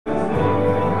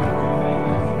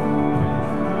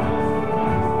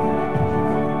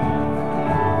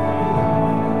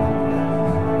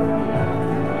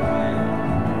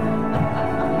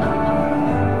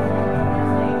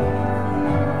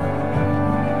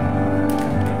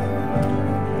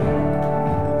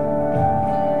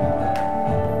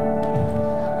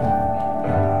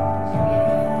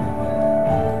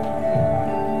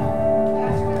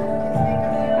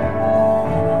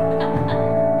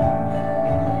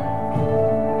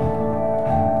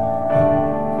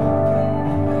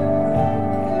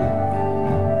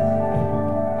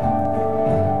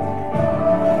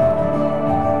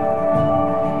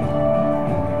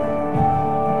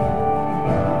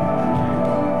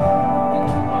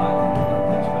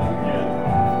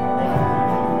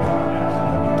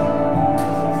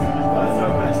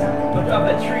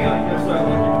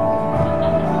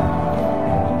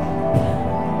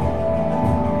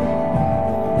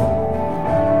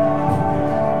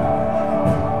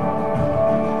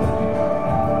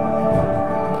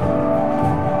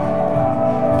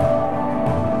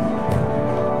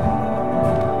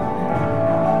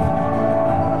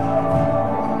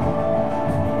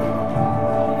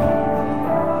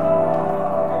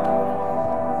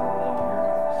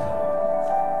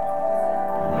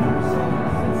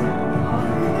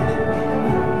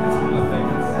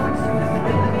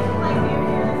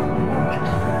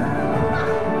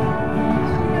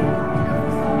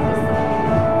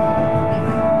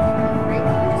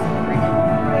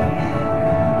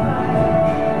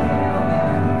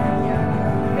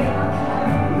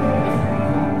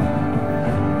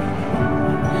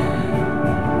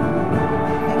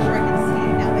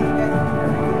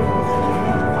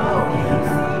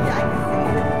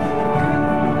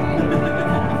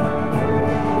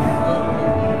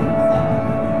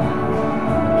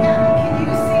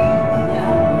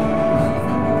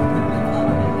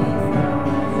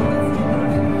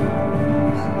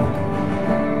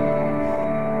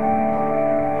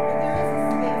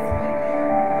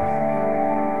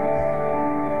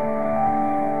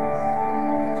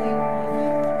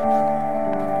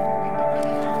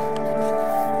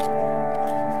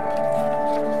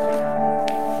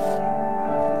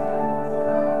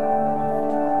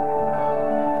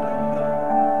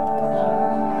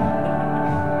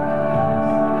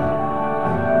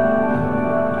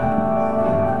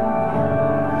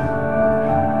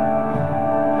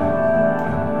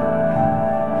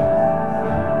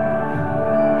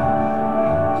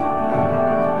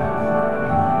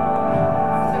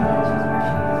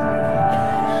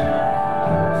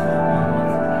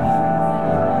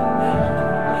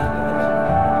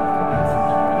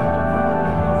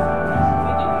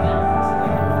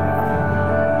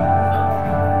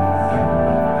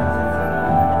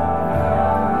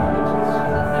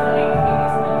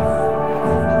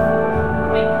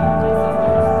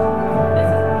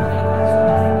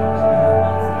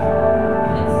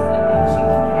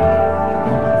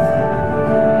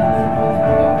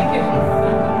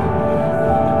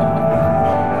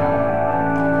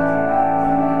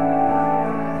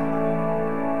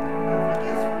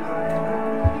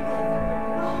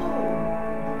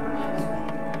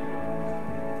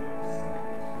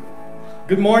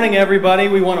Good morning, everybody.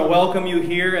 We want to welcome you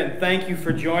here and thank you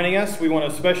for joining us. We want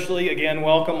to especially, again,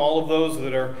 welcome all of those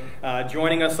that are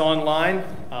joining us online.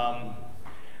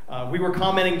 We were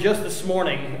commenting just this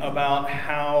morning about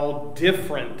how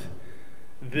different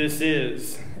this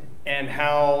is and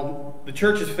how the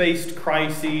church has faced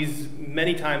crises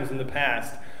many times in the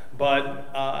past, but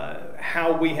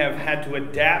how we have had to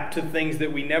adapt to things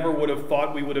that we never would have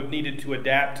thought we would have needed to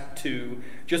adapt to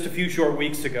just a few short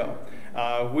weeks ago.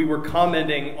 We were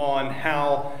commenting on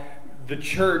how the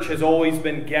church has always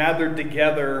been gathered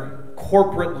together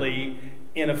corporately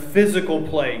in a physical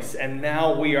place, and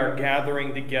now we are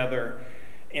gathering together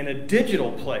in a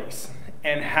digital place,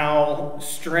 and how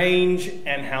strange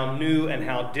and how new and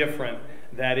how different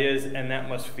that is and that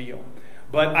must feel.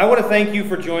 But I want to thank you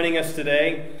for joining us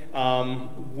today.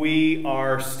 We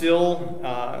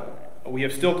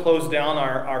have still closed down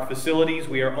our facilities.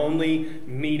 We are only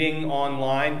meeting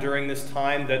online during this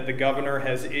time that the governor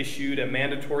has issued a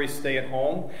mandatory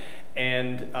stay-at-home,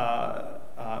 and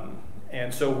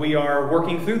so we are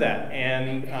working through that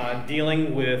and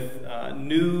dealing with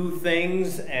new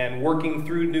things and working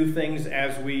through new things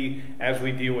as we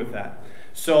deal with that.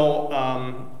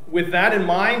 So with that in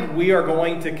mind, we are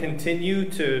going to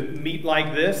continue to meet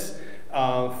like this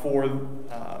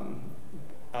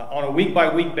on a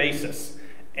week-by-week basis,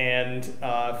 and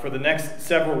for the next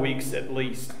several weeks at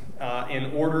least,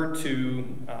 in order to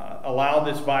allow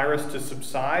this virus to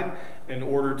subside, in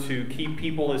order to keep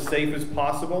people as safe as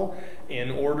possible, in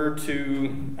order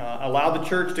to allow the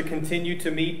church to continue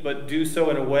to meet, but do so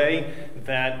in a way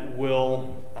that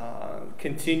will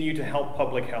continue to help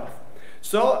public health.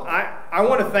 So I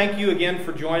want to thank you again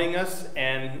for joining us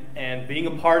and being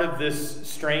a part of this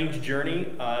strange journey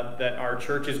that our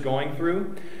church is going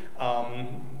through.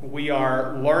 We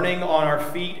are learning on our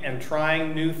feet and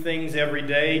trying new things every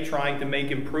day, trying to make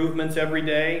improvements every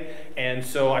day. And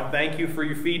so I thank you for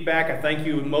your feedback. I thank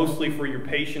you mostly for your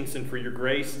patience and for your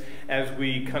grace as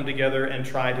we come together and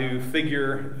try to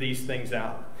figure these things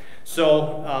out.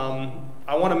 So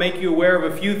I want to make you aware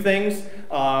of a few things.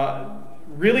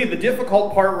 Really, the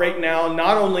difficult part right now,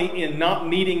 not only in not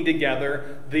meeting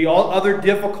together, the other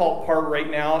difficult part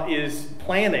right now is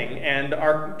planning and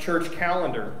our church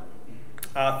calendar.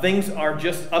 Things are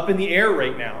just up in the air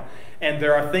right now, and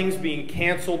there are things being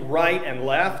canceled right and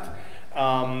left.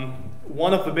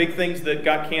 One of the big things that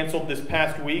got canceled this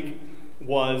past week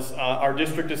was our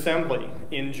district assembly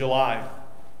in July.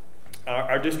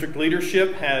 Our district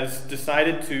leadership has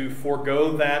decided to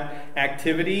forego that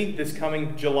activity this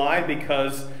coming July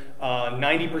because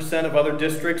 90% of other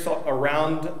districts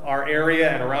around our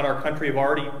area and around our country have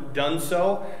already done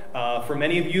so. For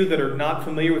many of you that are not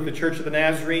familiar with the Church of the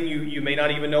Nazarene, you may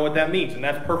not even know what that means, and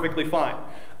that's perfectly fine.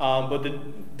 But the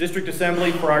district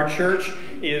assembly for our church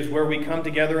is where we come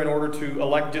together in order to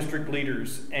elect district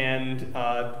leaders and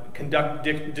conduct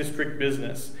district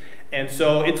business. And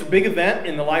so it's a big event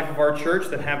in the life of our church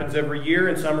that happens every year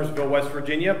in Summersville, West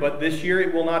Virginia, but this year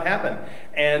it will not happen.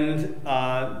 And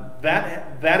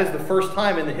that is the first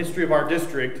time in the history of our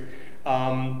district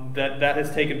that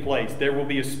has taken place. There will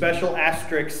be a special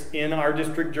asterisk in our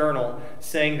district journal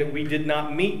saying that we did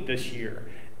not meet this year.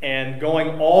 And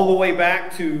going all the way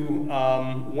back to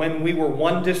when we were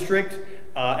one district,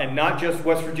 and not just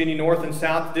West Virginia North and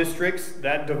South districts.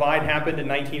 That divide happened in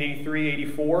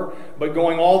 1983-84, but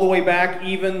going all the way back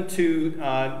even to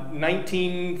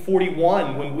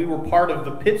 1941 when we were part of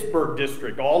the Pittsburgh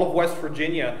district, all of West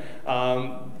Virginia,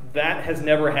 that has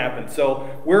never happened. So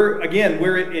we're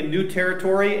in new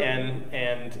territory, and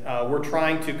we're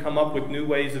trying to come up with new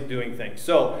ways of doing things.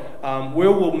 So we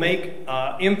will make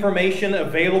information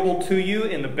available to you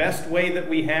in the best way that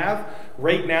we have.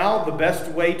 Right now, the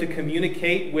best way to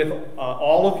communicate with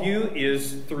all of you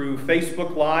is through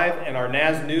Facebook Live and our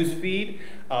NAS news feed,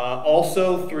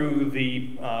 also through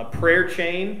the prayer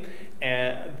chain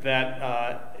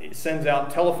that sends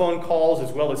out telephone calls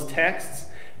as well as texts.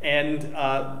 And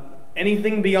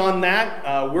anything beyond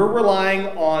that, we're relying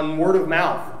on word of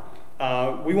mouth.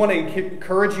 We want to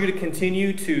encourage you to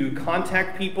continue to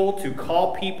contact people, to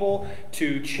call people,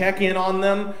 to check in on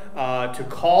them, to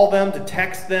call them, to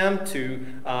text them, to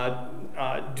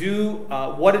do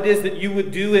what it is that you would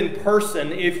do in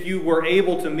person if you were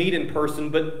able to meet in person,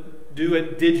 but do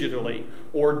it digitally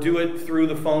or do it through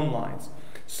the phone lines.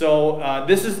 So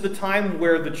this is the time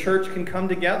where the church can come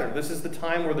together. This is the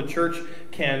time where the church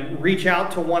can reach out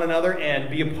to one another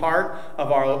and be a part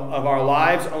of our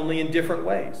lives, only in different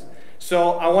ways.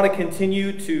 So I want to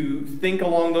continue to think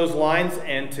along those lines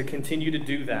and to continue to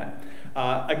do that.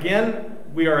 Again,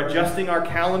 we are adjusting our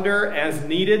calendar as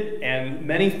needed, and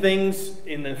many things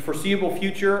in the foreseeable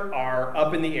future are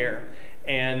up in the air.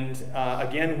 And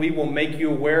again, we will make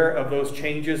you aware of those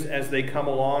changes as they come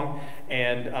along.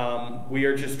 And we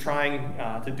are just trying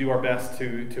to do our best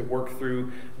to work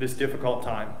through this difficult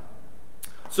time.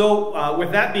 So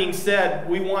with that being said,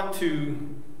 we want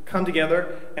to come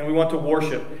together and we want to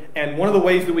worship. And one of the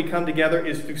ways that we come together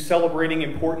is through celebrating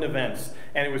important events.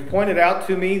 And it was pointed out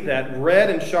to me that Red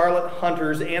and Charlotte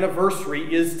Hunter's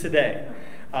anniversary is today.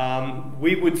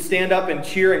 We would stand up and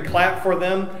cheer and clap for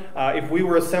them if we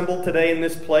were assembled today in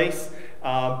this place,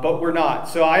 but we're not.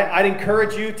 So I'd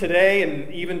encourage you today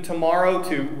and even tomorrow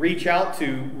to reach out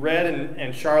to Red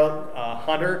and Charlotte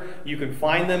Hunter. You can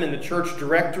find them in the church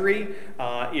directory.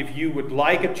 If you would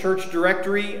like a church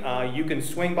directory, you can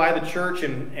swing by the church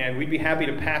and we'd be happy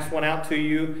to pass one out to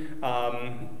you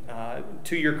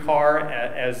to your car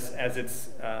as it's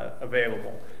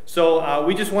available. So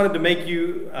we just wanted to make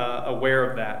you aware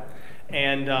of that.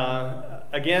 And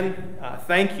again,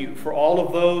 thank you for all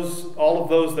of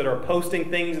those that are posting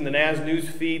things in the NAS news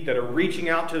feed, that are reaching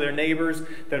out to their neighbors,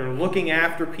 that are looking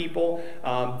after people.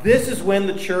 This is when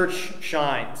the church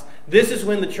shines. This is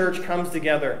when the church comes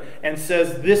together and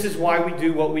says, this is why we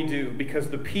do what we do, because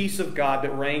the peace of God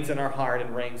that reigns in our heart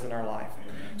and reigns in our life.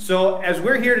 So as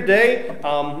we're here today,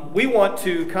 we want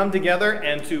to come together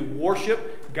and to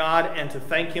worship God and to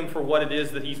thank Him for what it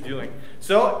is that He's doing.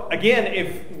 So again,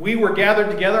 if we were gathered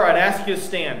together, I'd ask you to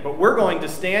stand, but we're going to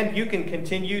stand. You can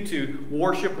continue to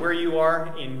worship where you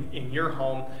are in your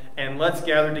home, and let's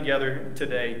gather together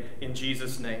today in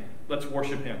Jesus' name. Let's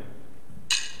worship Him.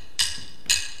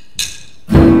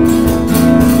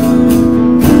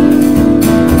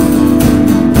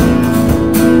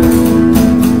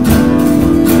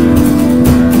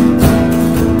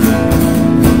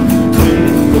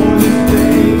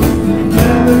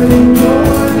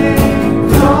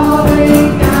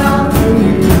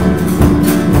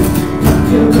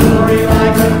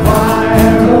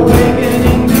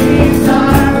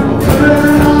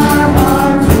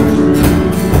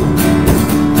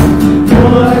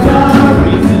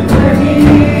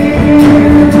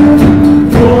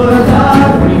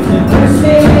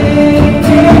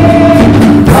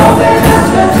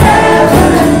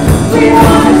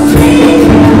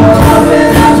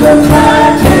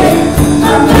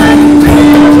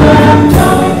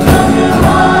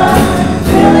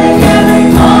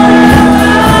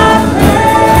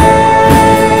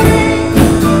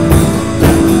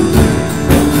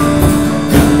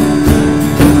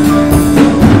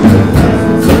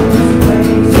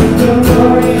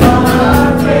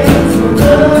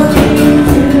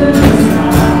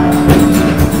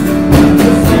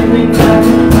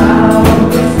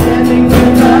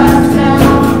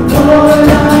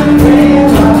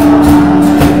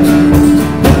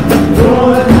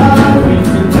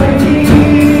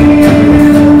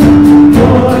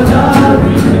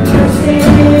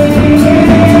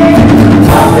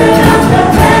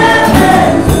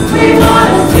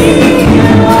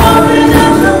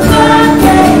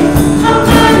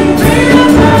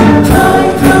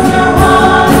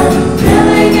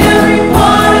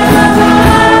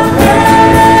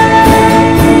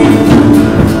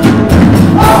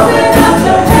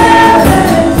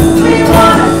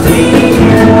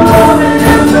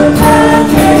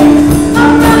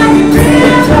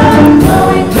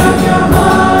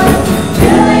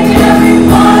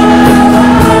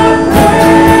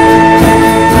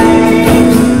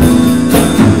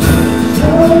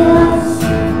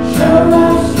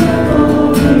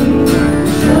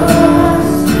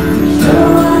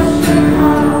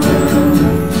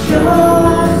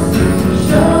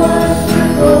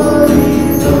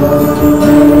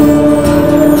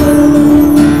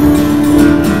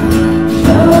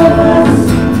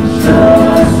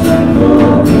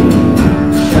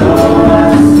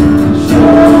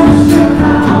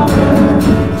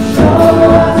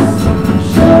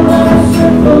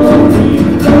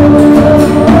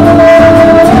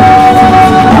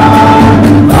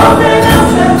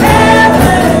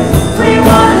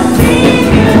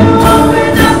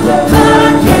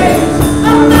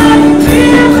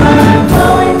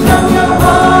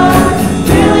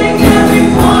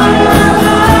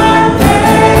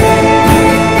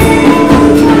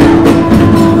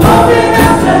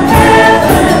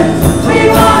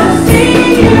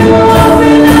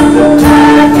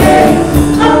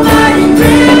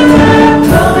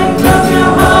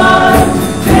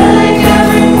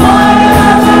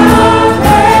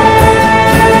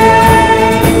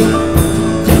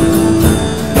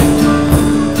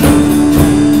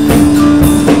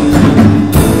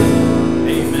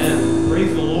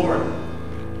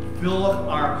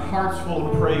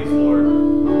 praise, Lord.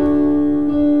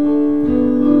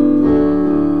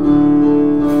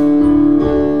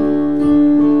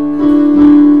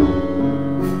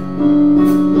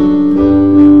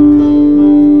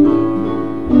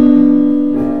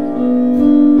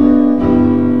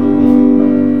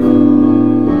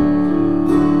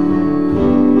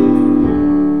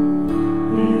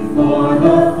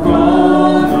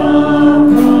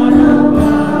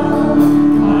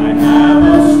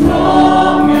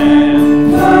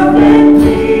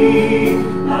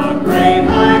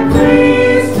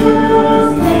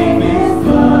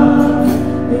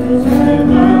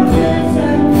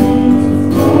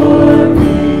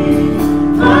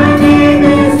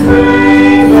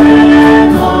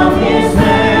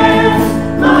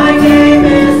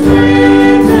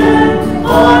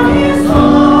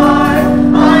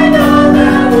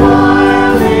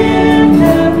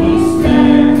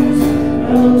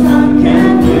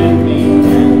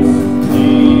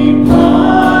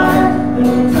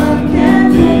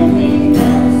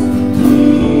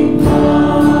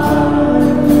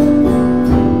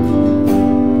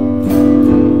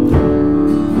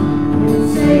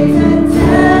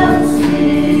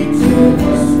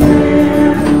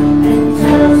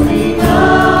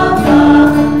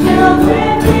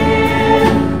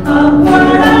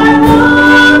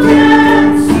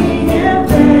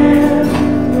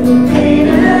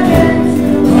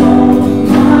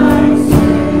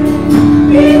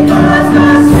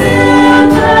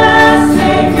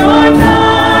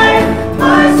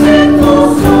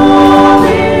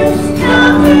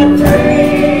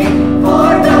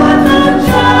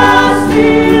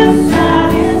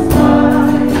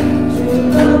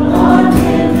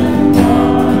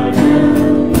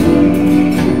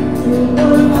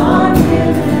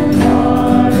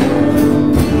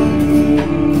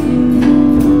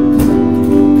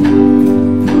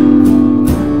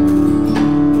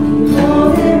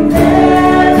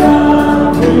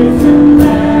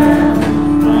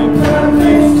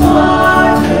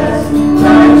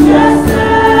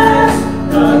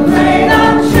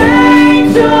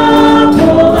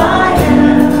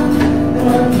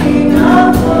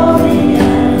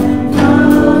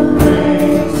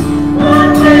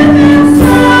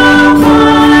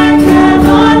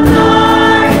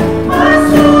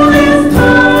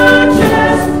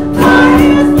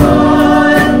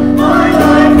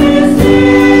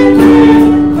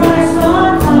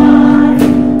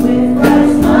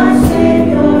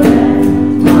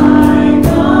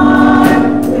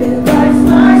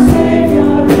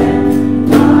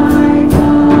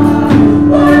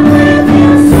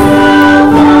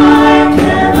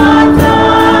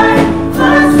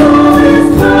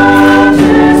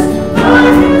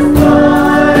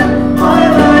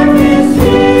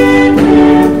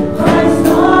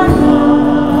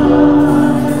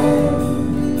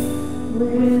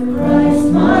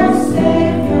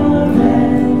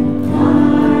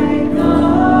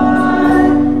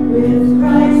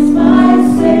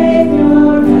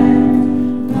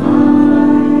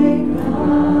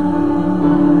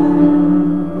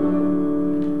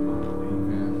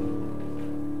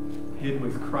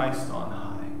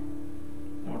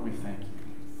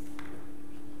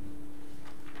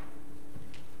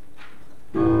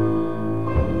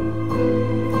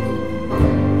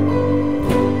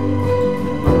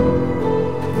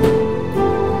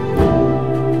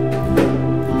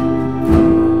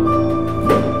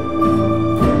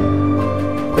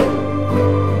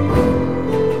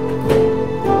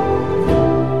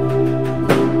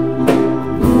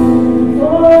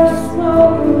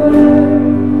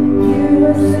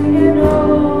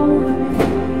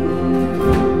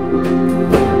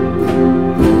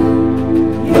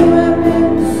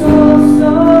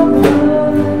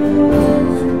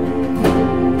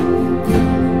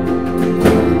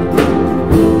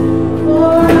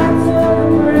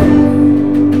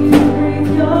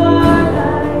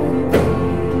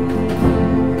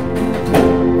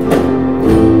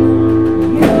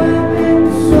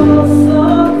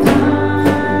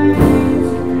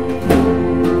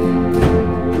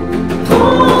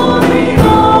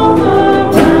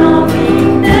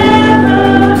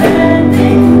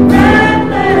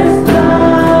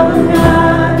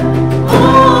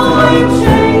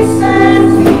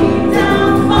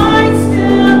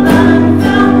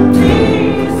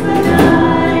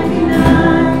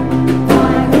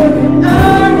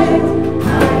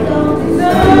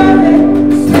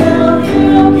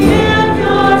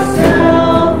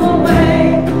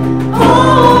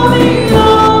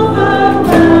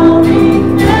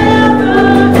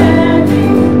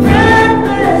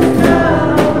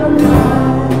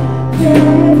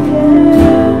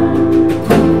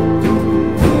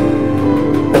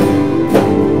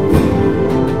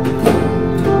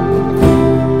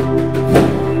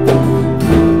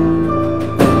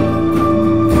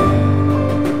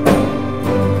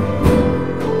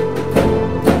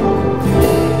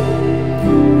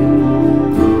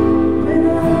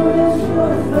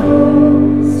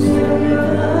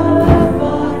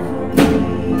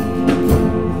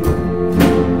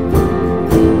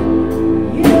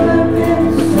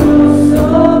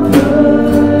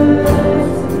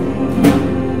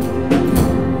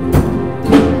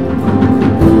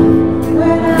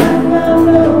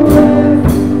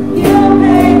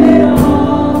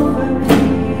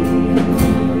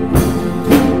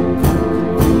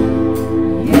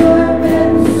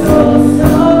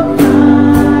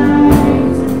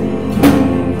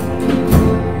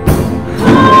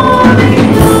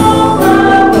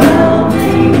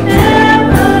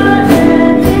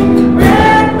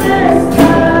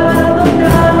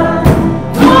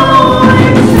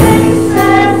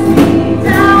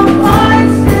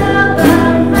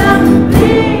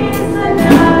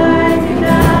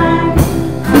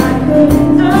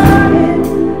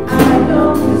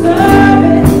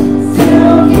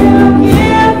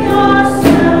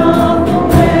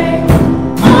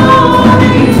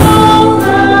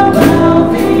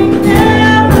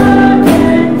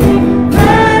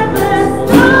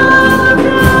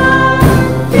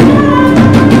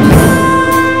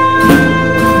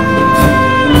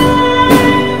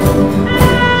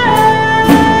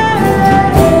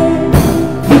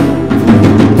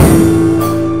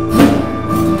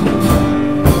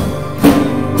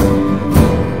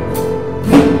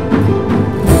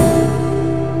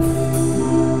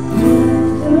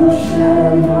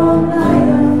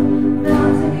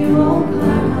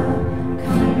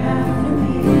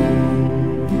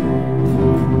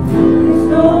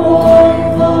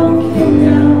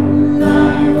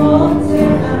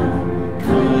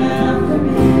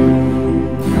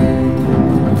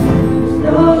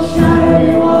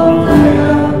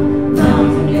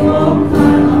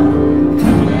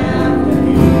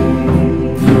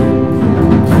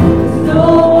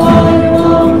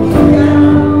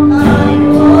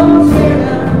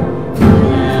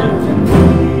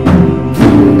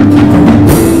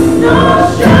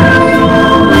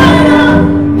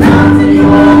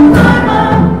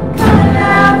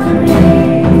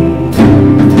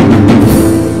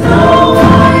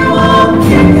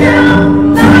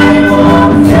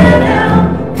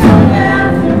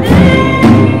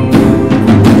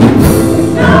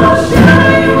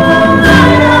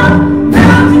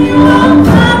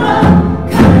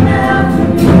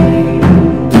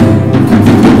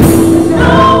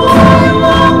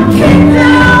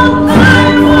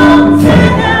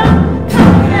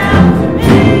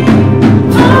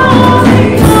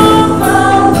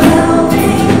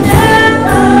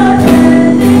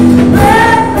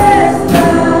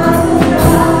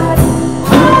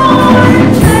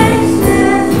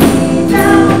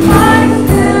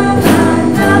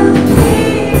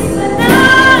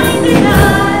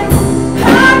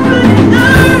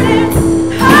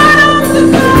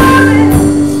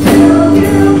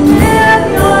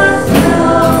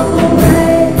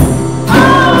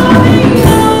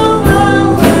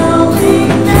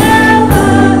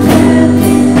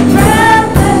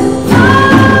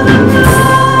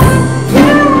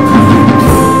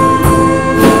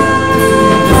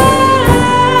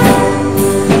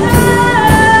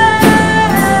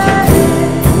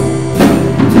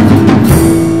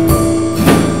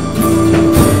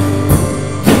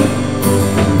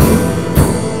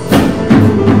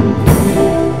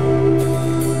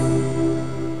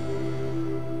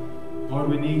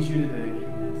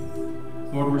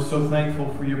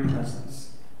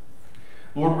 presence.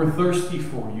 Lord, we're thirsty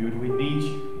for you and we need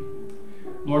you.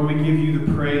 Lord, we give you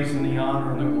the praise and the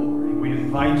honor and the glory. We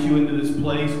invite you into this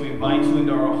place. We invite you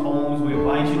into our homes. We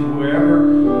invite you to wherever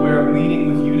we're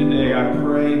meeting with you today. I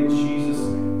pray in Jesus'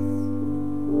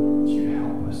 name that you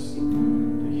help us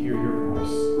to hear your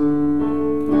voice.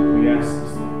 We ask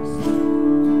these things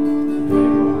in the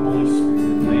name of the Holy Spirit,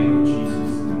 in the name of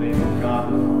Jesus, in the name of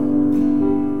God the Father.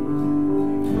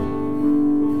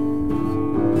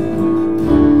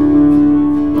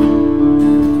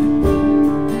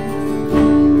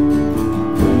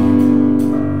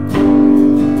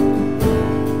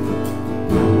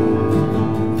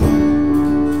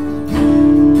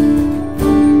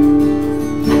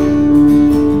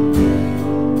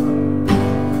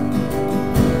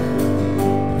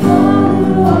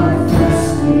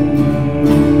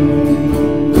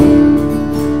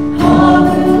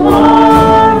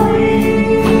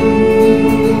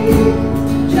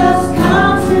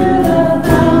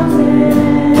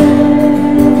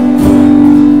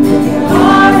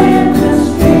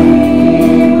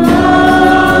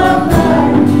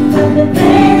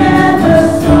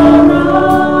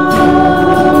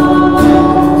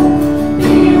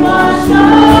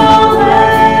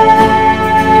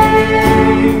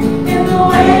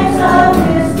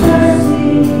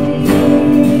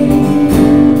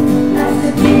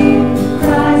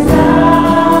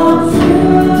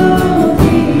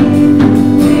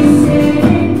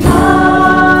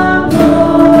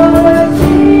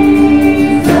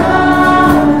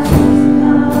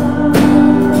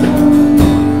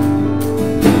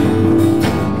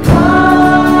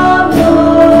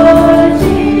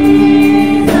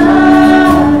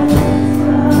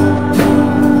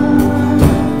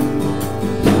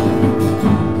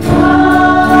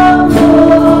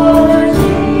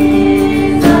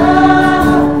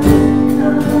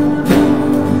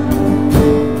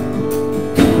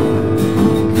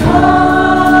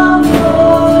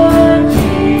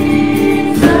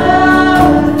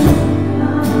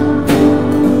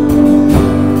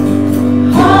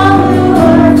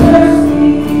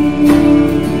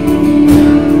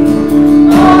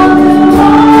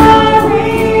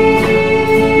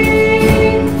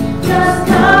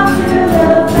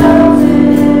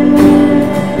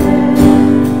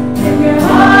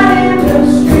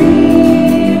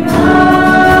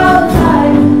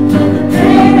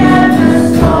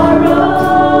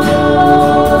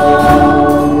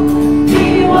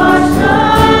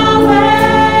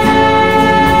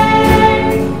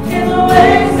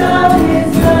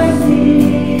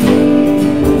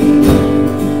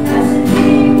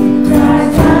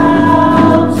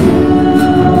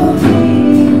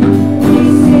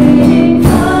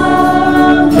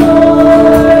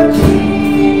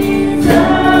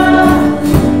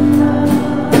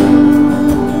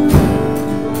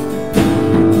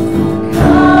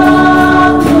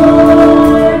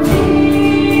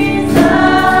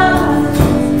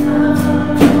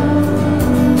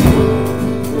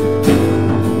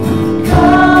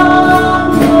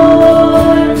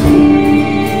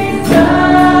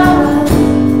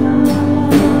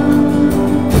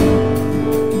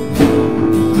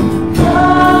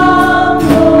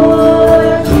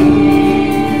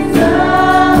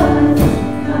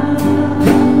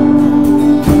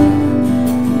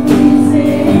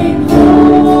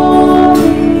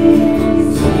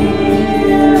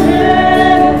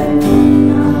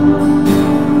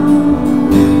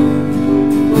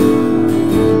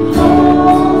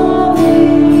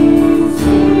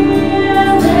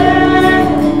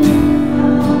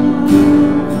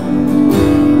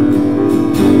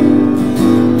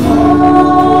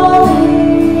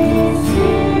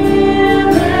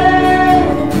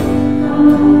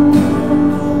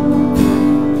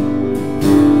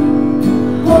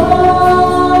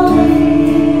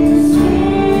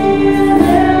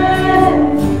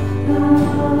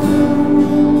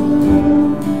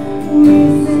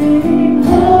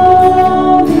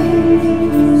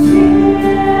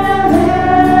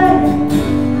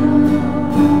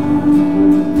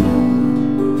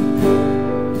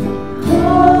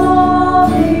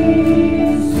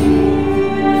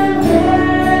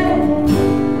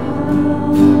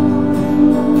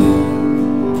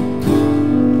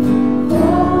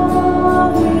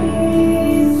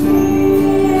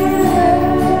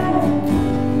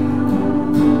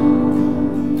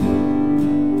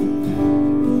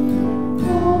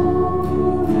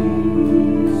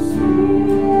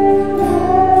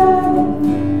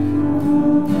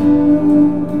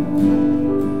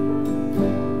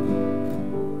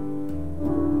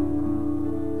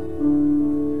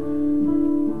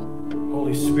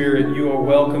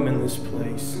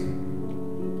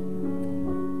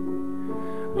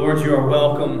 Lord, you are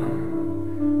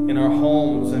welcome in our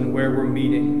homes and where we're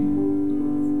meeting.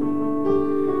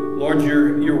 Lord,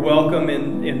 you're welcome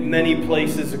in many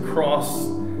places across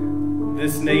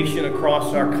this nation,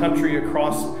 across our country,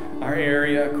 across our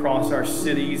area, across our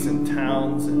cities and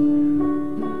towns.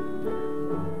 And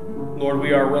Lord,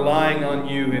 we are relying on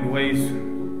you in ways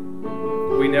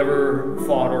we never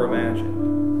thought or imagined.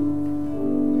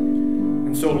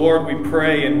 And so, Lord, we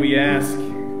pray and we ask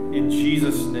in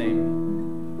Jesus' name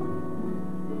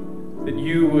that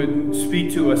you would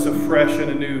speak to us afresh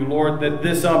and anew. Lord, that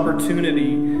this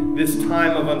opportunity, this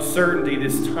time of uncertainty,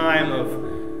 this time of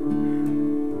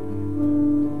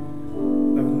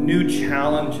new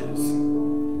challenges,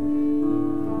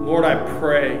 Lord, I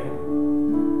pray that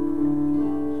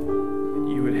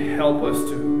you would help us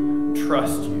to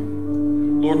trust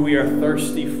you. Lord, we are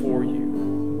thirsty for you.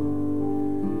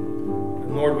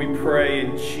 And Lord, we pray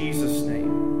in Jesus'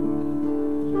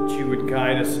 name that you would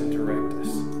guide us and direct us.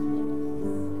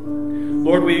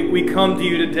 Lord, we come to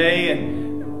you today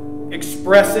and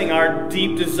expressing our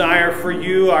deep desire for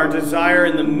you, our desire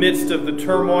in the midst of the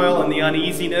turmoil and the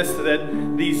uneasiness that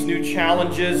these new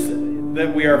challenges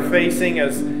that we are facing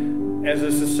as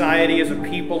a society, as a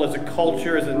people, as a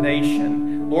culture, as a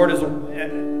nation, Lord, as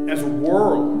a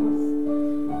world.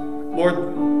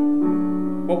 Lord,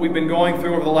 what we've been going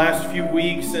through over the last few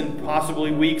weeks and possibly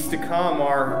weeks to come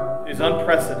is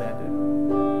unprecedented.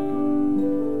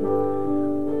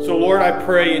 So, Lord, I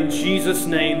pray in Jesus'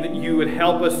 name that you would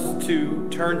help us to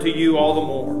turn to you all the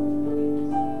more.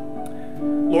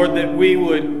 Lord, that we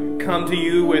would come to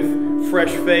you with fresh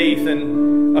faith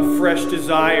and a fresh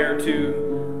desire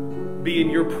to be in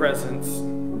your presence.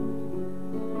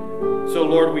 So,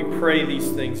 Lord, we pray these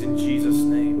things in Jesus'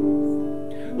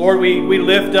 name. Lord, we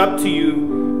lift up to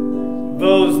you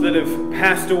those that have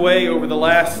passed away over the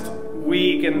last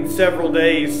week and several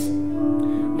days.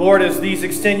 Lord, as these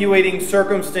extenuating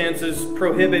circumstances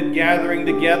prohibit gathering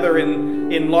together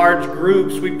in large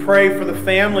groups, we pray for the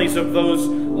families of those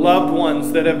loved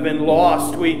ones that have been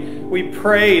lost. We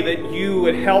pray that you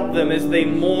would help them as they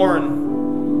mourn,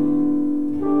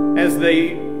 as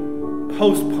they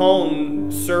postpone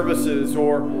services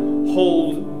or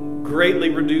hold greatly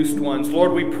reduced ones.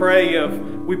 Lord, we pray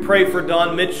for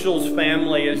Don Mitchell's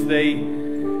family as they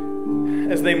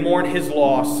mourn his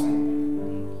loss.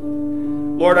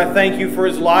 Lord, I thank you for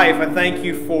his life. I thank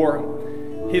you for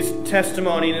his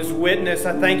testimony and his witness.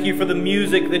 I thank you for the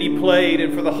music that he played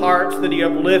and for the hearts that he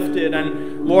uplifted.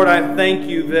 And Lord, I thank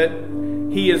you that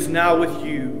he is now with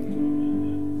you.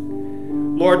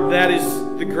 Lord, that is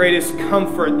the greatest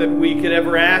comfort that we could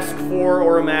ever ask for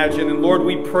or imagine. And Lord,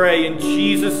 we pray in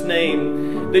Jesus'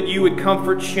 name that you would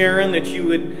comfort Sharon, that you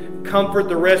would comfort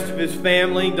the rest of his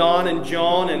family, Don and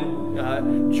John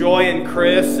and Joy and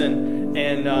Chris and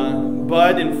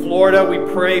Bud in Florida. We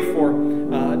pray for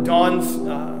Don's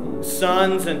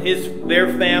sons and their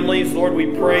families. Lord, we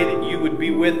pray that you would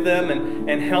be with them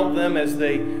and help them as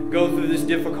they go through this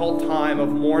difficult time of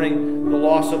mourning the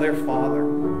loss of their father.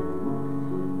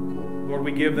 Lord,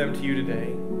 we give them to you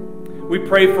today. We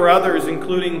pray for others,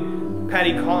 including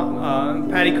Patty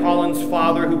Collins'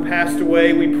 father who passed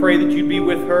away. We pray that you'd be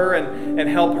with her and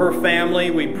help her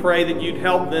family. We pray that you'd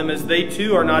help them as they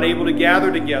too are not able to gather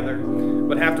together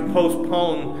but have to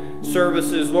postpone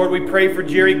services. Lord, we pray for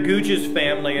Jerry Gooch's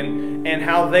family and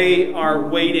how they are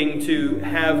waiting to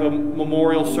have a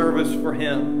memorial service for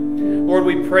him. Lord,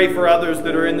 we pray for others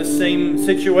that are in the same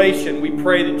situation. We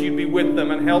pray that you'd be with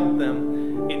them and help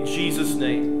them in Jesus'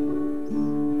 name.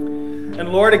 And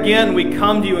Lord, again, we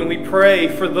come to you and we pray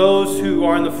for those who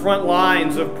are in the front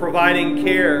lines of providing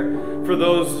care for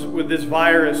those with this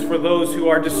virus, for those who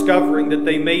are discovering that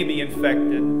they may be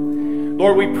infected.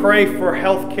 Lord, we pray for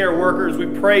healthcare workers. We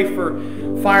pray for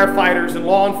firefighters and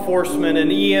law enforcement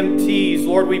and EMTs.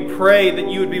 Lord, we pray that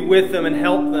you would be with them and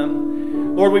help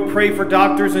them. Lord, we pray for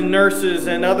doctors and nurses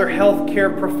and other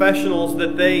healthcare professionals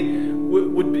that they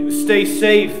would stay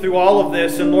safe through all of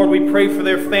this. And Lord, we pray for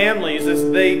their families as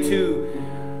they too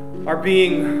are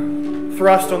being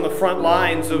thrust on the front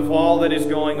lines of all that is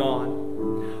going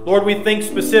on. Lord, we think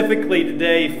specifically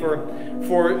today for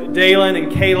Dalen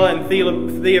and Kayla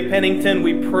and Thea Pennington.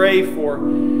 We pray for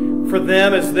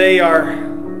them as they are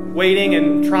waiting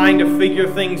and trying to figure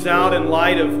things out in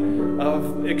light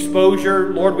of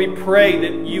exposure. Lord, we pray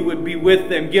that you would be with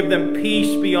them, give them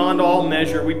peace beyond all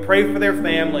measure. We pray for their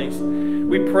families.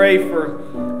 We pray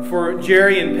for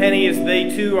Jerry and Penny as they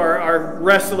too are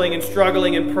wrestling and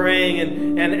struggling and praying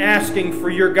and asking for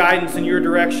your guidance and your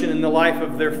direction in the life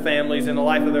of their families and the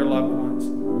life of their loved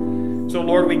ones. So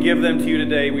Lord, we give them to you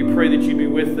today. We pray that you be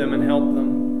with them and help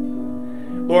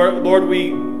them. Lord, we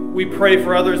We pray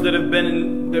for others that have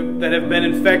been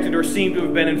infected or seem to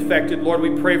have been infected. Lord,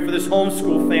 we pray for this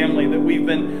homeschool family that we've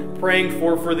been praying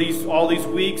for all these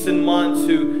weeks and months,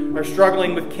 who are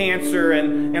struggling with cancer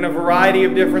and a variety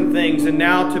of different things, and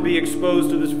now to be exposed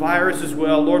to this virus as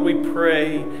well. Lord, we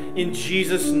pray in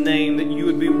Jesus' name that you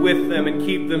would be with them and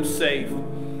keep them safe.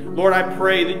 Lord, I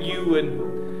pray that you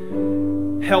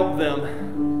would help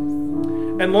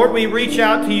them. And Lord, we reach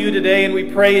out to you today and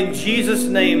we pray in Jesus'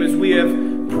 name, as we have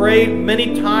prayed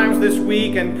many times this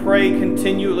week and pray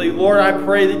continually. Lord, I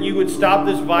pray that you would stop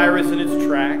this virus in its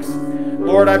tracks.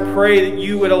 Lord, I pray that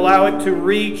you would allow it to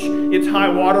reach its high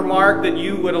water mark, that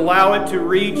you would allow it to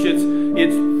reach its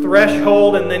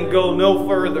threshold and then go no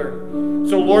further.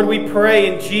 So Lord, we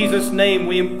pray in Jesus' name,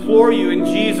 we implore you in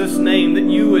Jesus' name that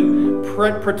you would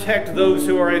protect those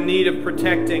who are in need of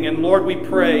protecting. And Lord, we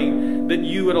pray that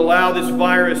you would allow this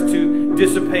virus to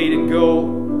dissipate and go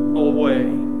away.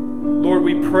 Lord,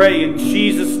 we pray in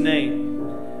Jesus' name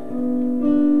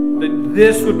that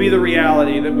this would be the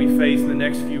reality that we face in the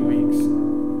next few weeks.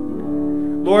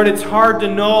 Lord, it's hard to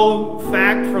know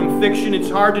fact from fiction. It's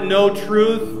hard to know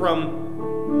truth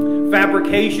from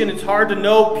fabrication. It's hard to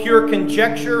know pure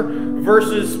conjecture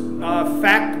versus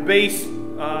fact-based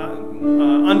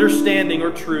understanding or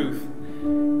truth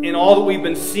in all that we've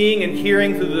been seeing and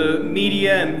hearing through the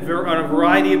media and on a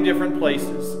variety of different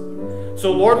places.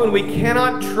 So Lord, when we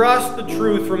cannot trust the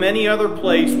truth from any other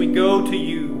place, we go to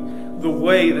you, the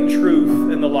way, the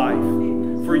truth, and the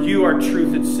life. For you are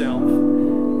truth itself.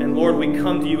 And Lord, we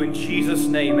come to you in Jesus'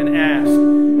 name and ask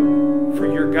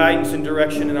for your guidance and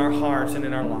direction in our hearts and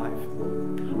in our life.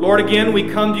 Lord, again,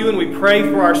 we come to you and we pray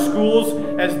for our schools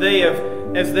as they have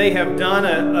done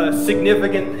a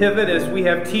significant pivot, as we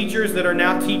have teachers that are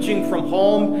now teaching from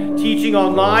home, teaching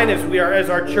online, as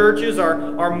our churches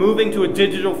are moving to a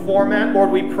digital format. Lord,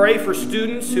 we pray for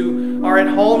students who are at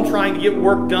home trying to get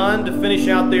work done to finish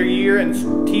out their year, and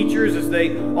teachers as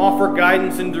they offer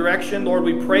guidance and direction. Lord,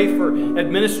 we pray for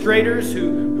administrators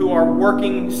who are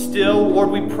working still. Lord,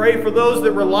 we pray for those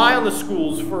that rely on the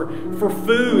schools for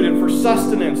food and for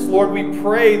sustenance. Lord, we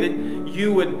pray that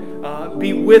you would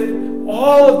be with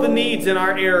all of the needs in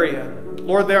our area.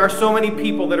 Lord, there are so many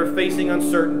people that are facing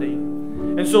uncertainty.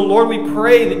 And so, Lord, we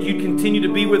pray that you continue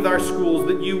to be with our schools,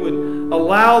 that you would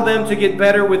allow them to get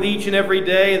better with each and every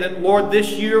day, that, Lord,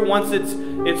 this year, once it's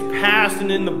passed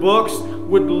and in the books,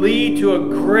 would lead to a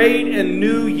great and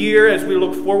new year as we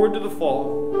look forward to the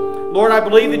fall. Lord, I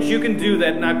believe that you can do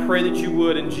that, and I pray that you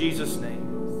would in Jesus'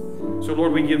 name. So,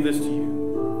 Lord, we give this to you.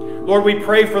 Lord, we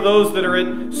pray for those that are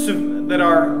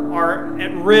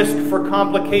at risk for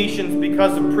complications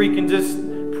because of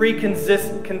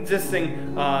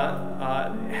pre-existing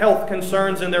health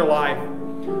concerns in their life.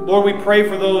 Lord, we pray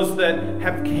for those that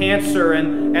have cancer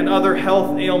and other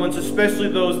health ailments, especially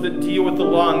those that deal with the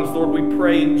lungs. Lord, we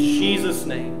pray in Jesus'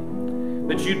 name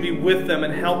that you'd be with them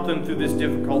and help them through this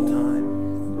difficult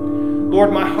time.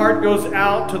 Lord, my heart goes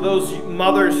out to those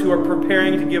mothers who are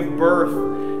preparing to give birth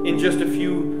in just a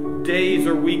few days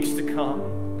or weeks to come.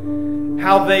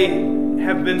 How they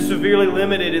have been severely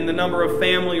limited in the number of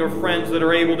family or friends that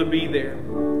are able to be there.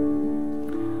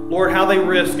 Lord, how they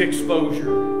risk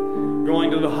exposure,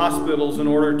 going to the hospitals in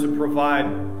order to provide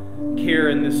care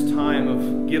in this time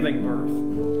of giving birth.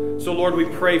 So, Lord, we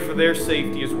pray for their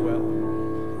safety as well.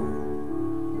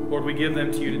 Lord, we give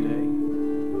them to you today.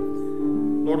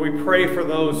 Lord, we pray for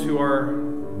those who are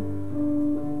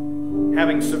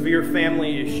having severe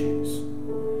family issues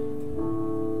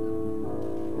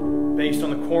based on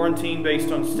the quarantine,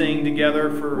 based on staying together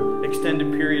for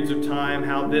extended periods of time,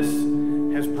 how this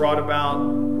has brought about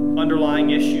underlying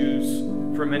issues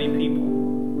for many people.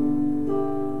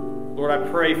 Lord, I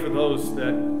pray for those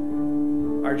that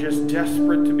are just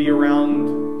desperate to be around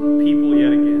people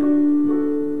yet again.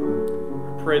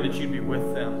 I pray that you'd be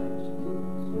with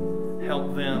them,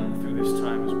 help them through this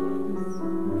time as well.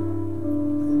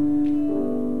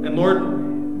 And Lord,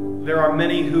 there are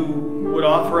many who would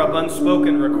offer up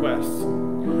unspoken requests.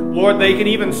 Lord, they can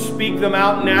even speak them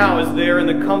out now as they're in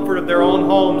the comfort of their own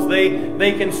homes.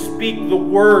 They can speak the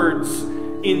words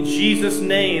in Jesus'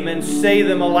 name and say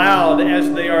them aloud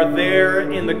as they are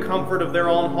there in the comfort of their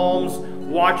own homes,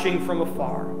 watching from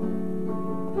afar.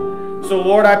 So,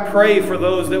 Lord, I pray for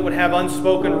those that would have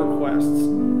unspoken requests.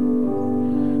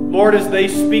 Lord, as they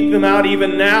speak them out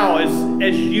even now,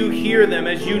 as you hear them,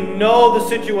 as you know the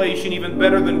situation even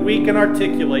better than we can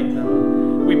articulate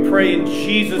them, we pray in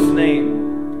Jesus'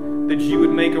 name that you would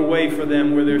make a way for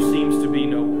them where there seems to be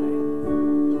no way.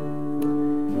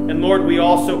 And Lord, we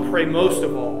also pray most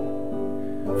of all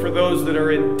for those that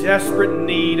are in desperate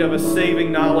need of a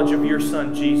saving knowledge of your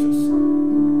Son, Jesus.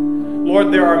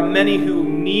 Lord, there are many who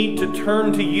need to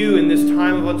turn to you in this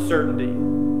time of uncertainty.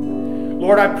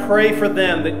 Lord, I pray for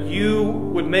them that you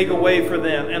would make a way for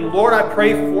them. And Lord, I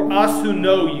pray for us who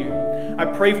know you. I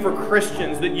pray for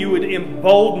Christians that you would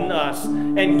embolden us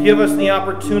and give us the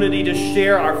opportunity to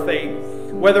share our faith,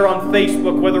 whether on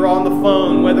Facebook, whether on the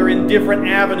phone, whether in different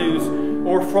avenues,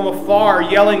 or from afar,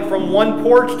 yelling from one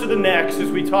porch to the next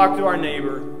as we talk to our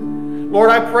neighbor.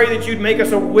 Lord, I pray that you'd make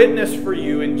us a witness for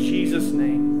you in Jesus'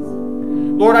 name.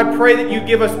 Lord, I pray that you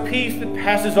give us peace that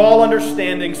passes all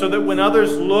understanding, so that when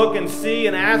others look and see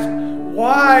and ask,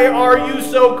 why are you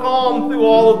so calm through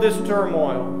all of this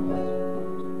turmoil?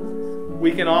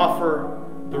 We can offer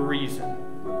the reason.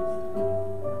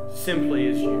 Simply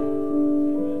as you.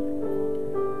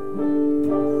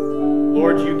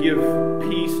 Lord, you give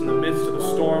peace in the midst of the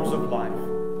storms of life.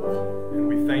 And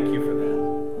we thank you for that.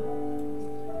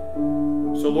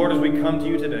 So Lord, as we come to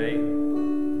you today,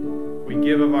 we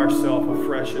give of ourselves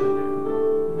afresh and anew.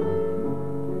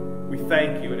 We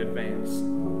thank you in advance.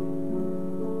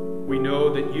 We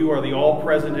know that you are the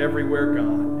all-present everywhere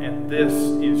God, and this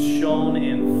is shown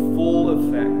in full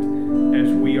effect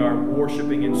as we are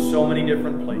worshiping in so many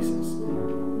different places.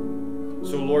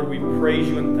 So Lord, we praise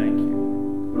you and thank you.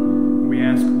 We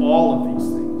ask all of these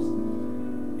things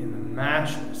in the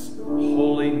matchless,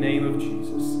 holy name of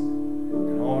Jesus.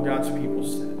 And all God's people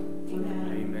said,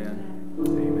 Amen.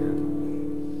 Amen.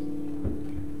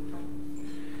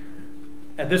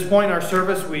 At this point in our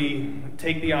service, we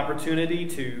take the opportunity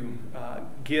to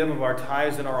give of our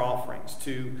tithes and our offerings,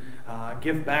 to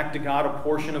give back to God a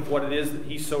portion of what it is that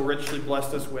He's so richly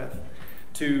blessed us with,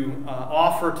 to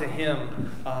offer to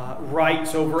Him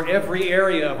rights over every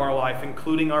area of our life,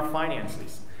 including our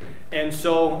finances. And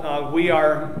so we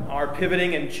are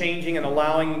pivoting and changing and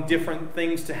allowing different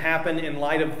things to happen in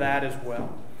light of that as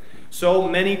well. So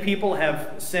many people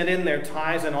have sent in their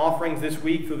tithes and offerings this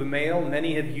week through the mail.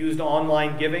 Many have used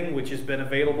online giving, which has been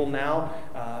available now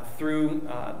through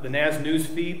the NAS news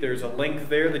feed. There's a link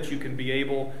there that you can be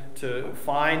able to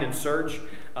find and search.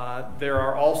 There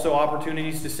are also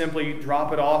opportunities to simply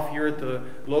drop it off here at the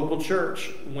local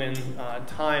church when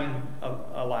time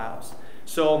allows.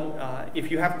 So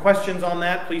if you have questions on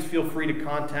that, please feel free to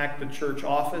contact the church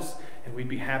office, and we'd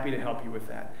be happy to help you with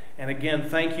that. And again,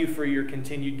 thank you for your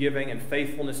continued giving and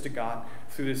faithfulness to God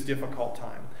through this difficult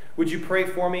time. Would you pray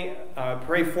for me?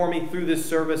 Pray for me through this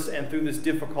service and through this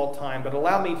difficult time, but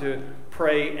allow me to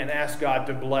pray and ask God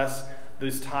to bless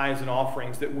these tithes and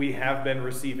offerings that we have been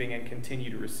receiving and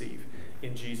continue to receive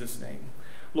in Jesus' name.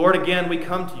 Lord, again, we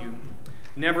come to you,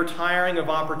 never tiring of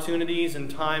opportunities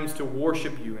and times to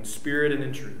worship you in spirit and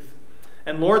in truth.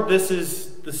 And Lord, this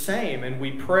is the same, and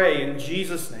we pray in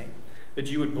Jesus' name that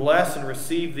you would bless and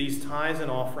receive these tithes and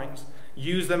offerings,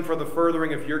 use them for the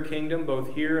furthering of your kingdom,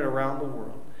 both here and around the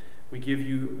world. We give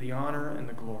you the honor and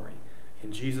the glory.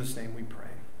 In Jesus' name we pray.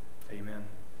 Amen.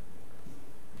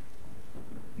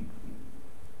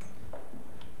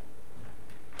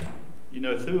 You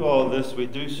know, through all of this, we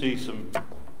do see some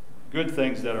good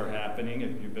things that are happening.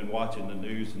 If you've been watching the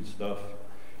news and stuff,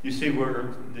 you see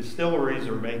where distilleries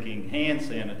are making hand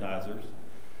sanitizers.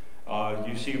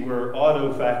 You see where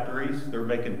auto factories, they're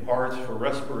making parts for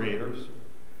respirators.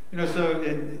 You know, so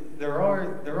there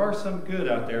are some good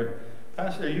out there.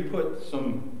 Pastor, you put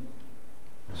some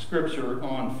scripture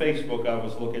on Facebook I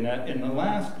was looking at. In the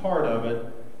last part of it,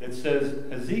 it says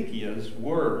Hezekiah's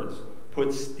words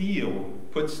put steel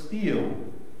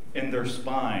in their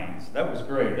spines. That was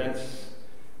great.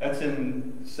 That's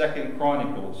in 2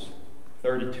 Chronicles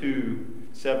 32,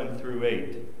 7 through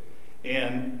 8.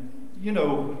 And, you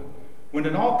know, when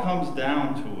it all comes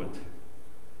down to it,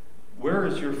 where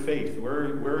is your faith?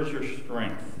 Where is your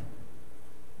strength?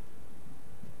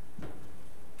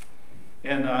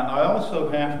 And I also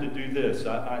have to do this.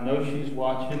 I know she's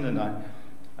watching, and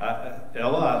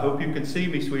Ella, I hope you can see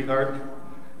me, sweetheart.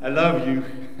 I love you.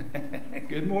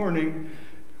 Good morning.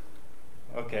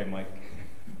 Okay, Mike.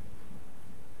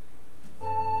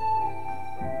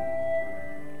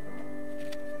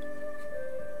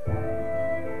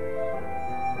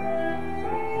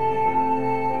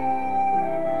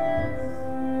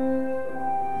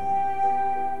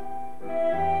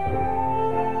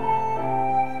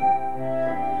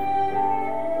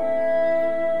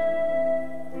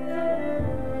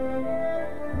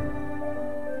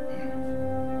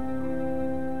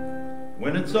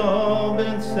 When it's all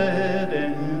been said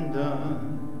and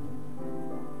done,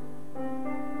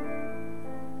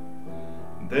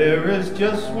 there is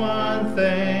just one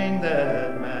thing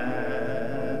that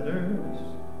matters.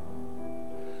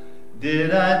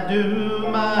 Did I do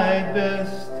my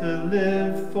best to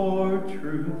live for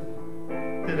truth?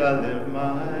 that I live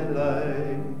my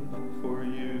life for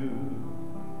you.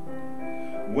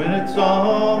 When it's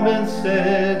all been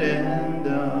said and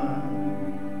done,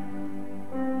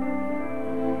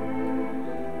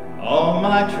 all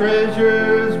my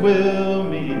treasures will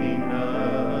mean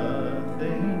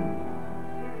nothing.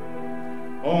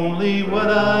 Only what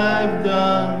I've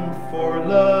done for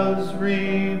love's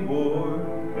reward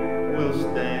will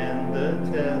stand the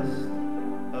test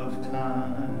of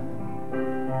time.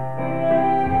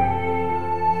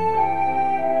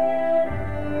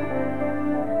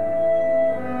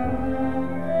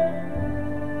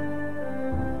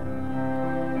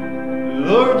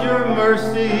 Lord, your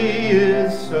mercy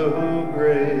is so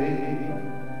great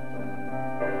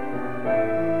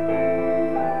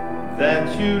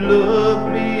that you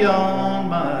look beyond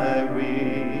my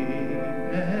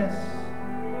weakness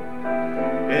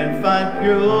and find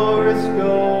purest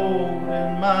gold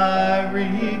in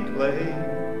miry clay,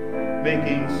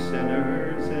 making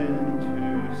sinners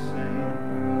into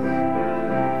saints.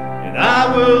 And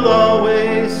I will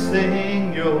always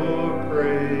sing your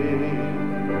praise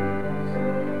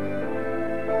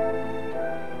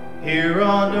here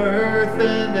on earth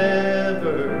and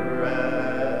ever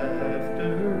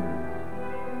after.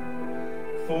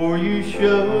 For you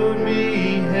showed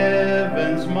me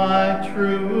heaven's my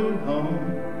true home.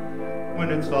 When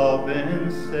it's all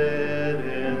been said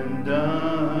and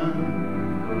done,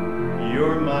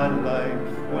 you're my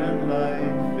life when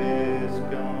life is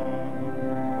gone.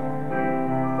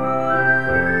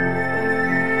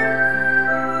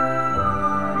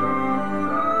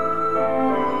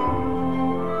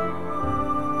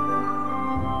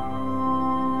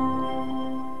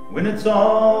 When it's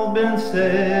all been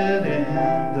said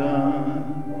and done,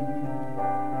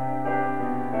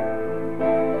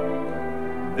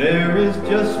 there is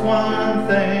just one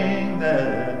thing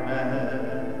that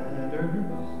matters.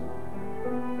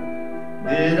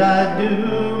 Did I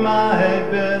do my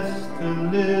best to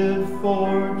live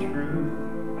for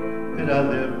truth? Did I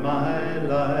live my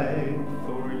life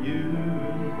for you?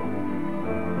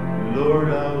 Lord,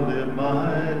 I'll live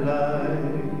my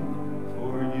life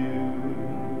for you.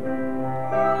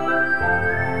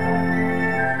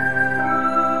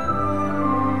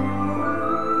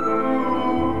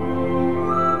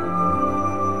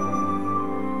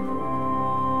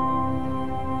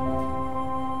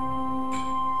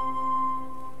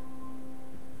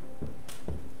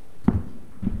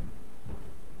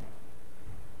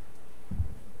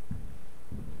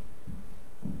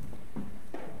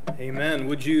 Amen.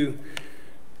 Would you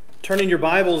turn in your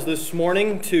Bibles this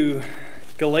morning to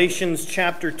Galatians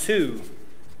chapter 2.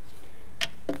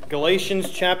 Galatians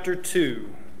chapter 2.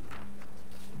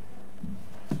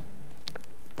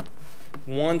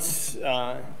 Once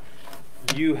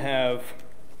you have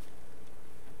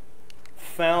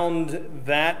found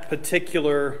that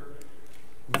particular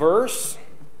verse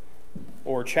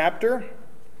or chapter,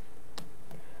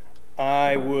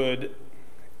 I would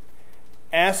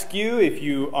ask you, if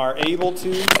you are able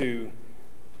to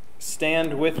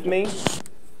stand with me,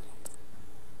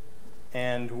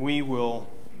 and we will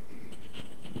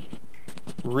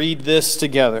read this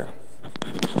together.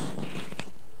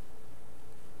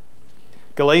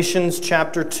 Galatians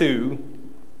chapter 2,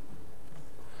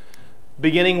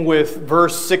 beginning with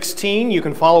verse 16. You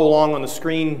can follow along on the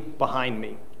screen behind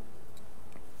me. It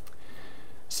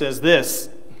says this: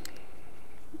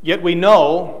 "Yet we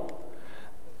know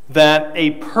that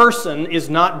a person is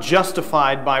not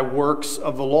justified by works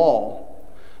of the law,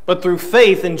 but through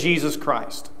faith in Jesus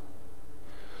Christ.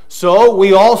 So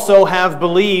we also have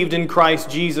believed in Christ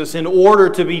Jesus in order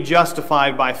to be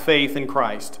justified by faith in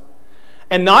Christ,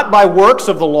 and not by works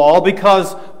of the law,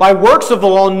 because by works of the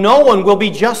law no one will be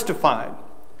justified.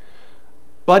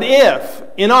 But if,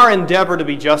 in our endeavor to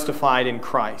be justified in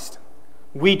Christ,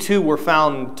 we too were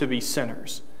found to be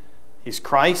sinners, is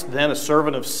Christ then a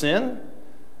servant of sin?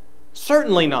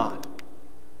 Certainly not.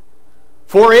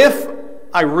 For if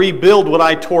I rebuild what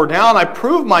I tore down, I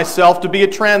prove myself to be a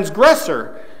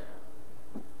transgressor.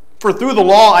 For through the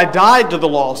law I died to the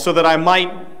law, so that I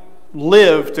might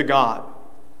live to God.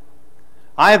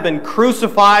 I have been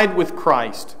crucified with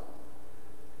Christ.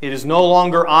 It is no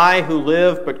longer I who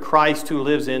live, but Christ who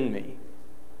lives in me.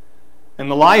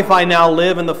 And the life I now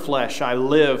live in the flesh, I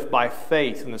live by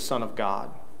faith in the Son of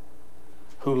God,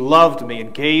 who loved me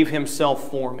and gave himself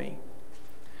for me.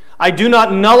 I do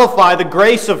not nullify the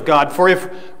grace of God, for if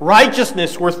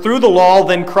righteousness were through the law,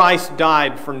 then Christ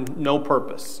died for no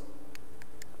purpose.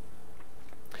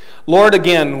 Lord,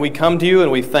 again, we come to you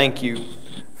and we thank you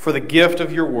for the gift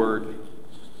of your word.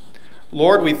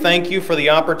 Lord, we thank you for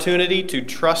the opportunity to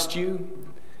trust you,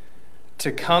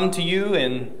 to come to you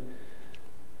in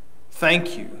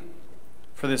thank you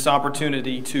for this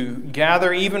opportunity to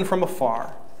gather even from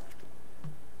afar.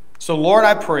 So, Lord,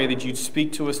 I pray that you'd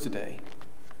speak to us today.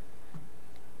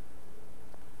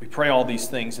 We pray all these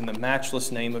things in the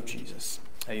matchless name of Jesus.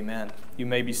 Amen. You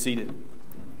may be seated.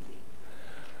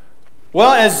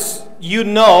 Well, as you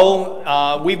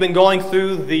know, we've been going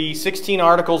through the 16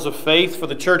 articles of faith for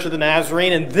the Church of the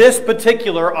Nazarene, and this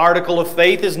particular article of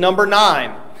faith is number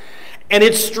 9. And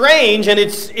it's strange and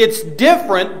it's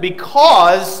different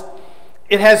because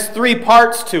it has 3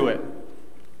 parts to it.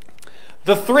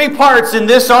 The 3 parts in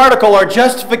this article are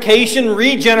justification,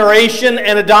 regeneration,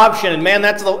 and adoption. And man,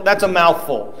 that's a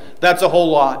mouthful. That's a whole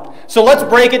lot. So let's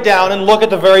break it down and look at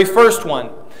the very first one.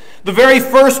 The very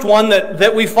first one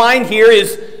that we find here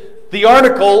is the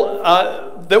article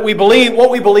that we believe, what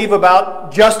we believe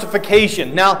about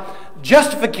justification. Now,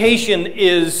 justification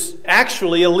is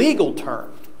actually a legal term.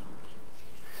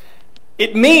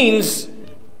 It means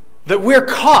that we're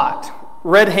caught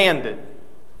red-handed.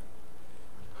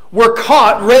 We're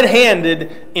caught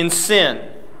red-handed in sin.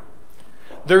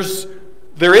 There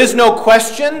is no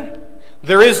question.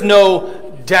 There is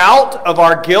no doubt of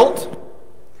our guilt.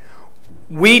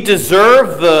 We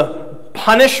deserve the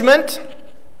punishment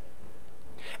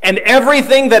and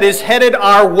everything that is headed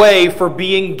our way for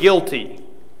being guilty.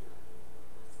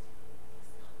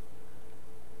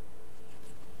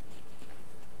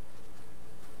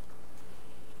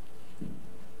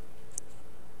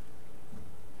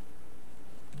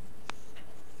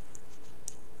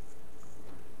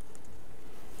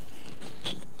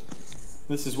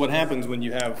 This is what happens when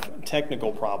you have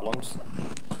technical problems.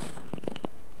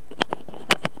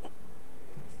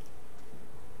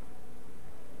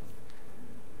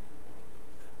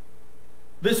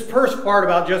 This first part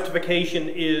about justification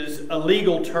is a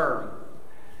legal term,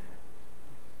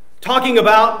 talking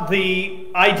about the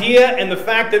idea and the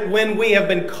fact that when we have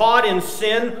been caught in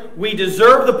sin, we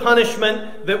deserve the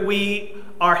punishment that we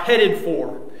are headed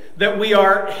for, that we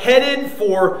are headed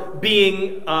for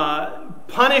being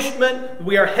punishment,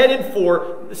 we are headed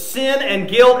for sin and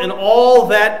guilt and all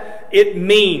that it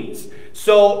means.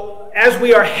 So, as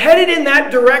we are headed in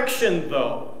that direction,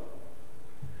 though,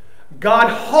 God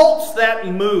halts that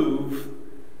move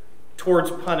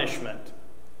towards punishment.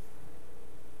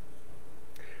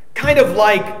 Kind of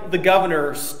like the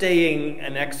governor staying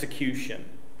an execution.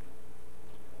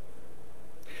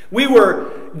 We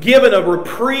were given a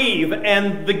reprieve,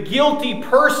 and the guilty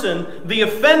person, the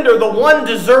offender, the one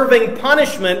deserving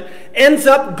punishment, ends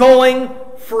up going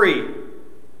free.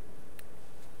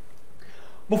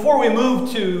 Before we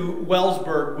moved to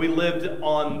Wellsburg, we lived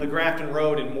on the Grafton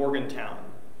Road in Morgantown.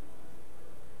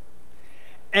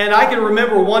 And I can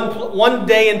remember one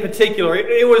day in particular.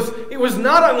 It was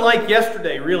not unlike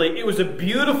yesterday, really. It was a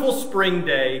beautiful spring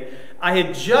day. I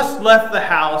had just left the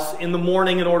house in the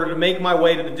morning in order to make my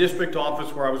way to the district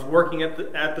office where I was working at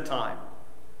the time.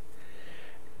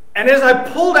 And as I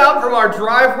pulled out from our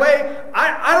driveway,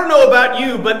 I don't know about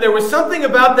you, but there was something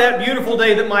about that beautiful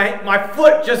day that my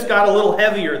foot just got a little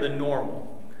heavier than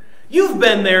normal. You've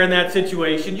been there in that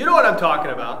situation. You know what I'm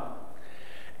talking about.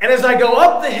 And as I go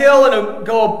up the hill and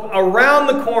go around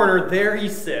the corner, there he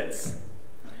sits.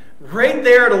 Right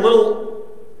there at a little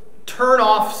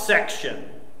turn-off section.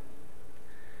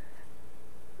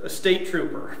 A state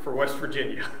trooper for West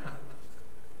Virginia.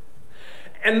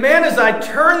 And man, as I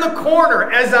turn the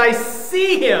corner, as I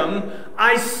see him,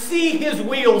 I see his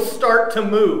wheels start to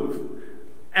move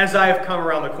as I have come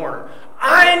around the corner.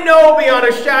 I know beyond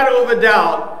a shadow of a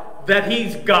doubt that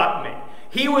he's got me.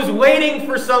 He was waiting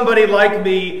for somebody like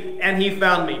me, and he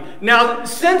found me. Now,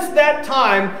 since that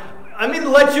time, I'm going to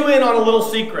let you in on a little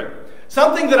secret.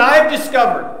 Something that I've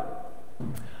discovered.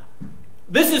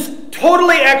 This is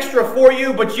totally extra for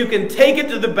you, but you can take it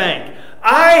to the bank.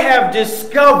 I have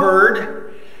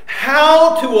discovered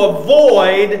how to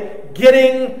avoid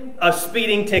getting a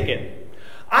speeding ticket.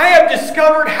 I have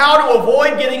discovered how to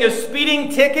avoid getting a speeding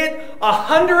ticket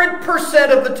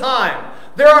 100% of the time.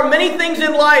 There are many things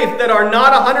in life that are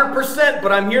not 100%,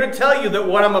 but I'm here to tell you that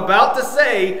what I'm about to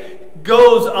say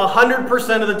goes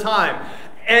 100% of the time.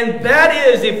 And that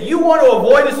is, if you want to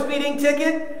avoid a speeding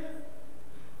ticket,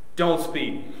 don't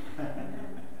speed.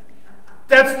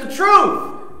 That's the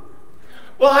truth.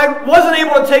 Well, I wasn't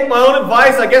able to take my own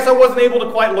advice. I guess I wasn't able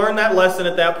to quite learn that lesson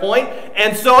at that point.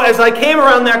 And so as I came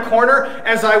around that corner,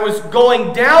 as I was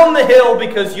going down the hill,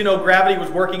 because, you know, gravity was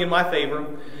working in my favor,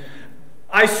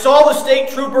 I saw the state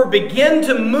trooper begin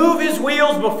to move his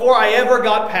wheels before I ever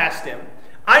got past him.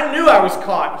 I knew I was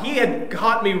caught. He had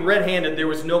caught me red-handed, there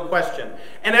was no question.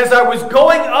 And as I was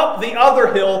going up the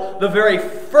other hill, the very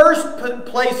first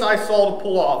place I saw to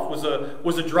pull off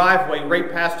was a driveway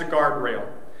right past a guardrail.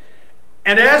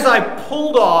 And as I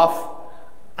pulled off,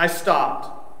 I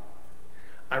stopped.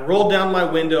 I rolled down my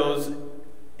windows,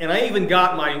 and I even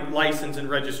got my license and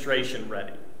registration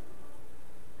ready.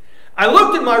 I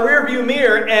looked in my rearview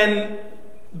mirror, and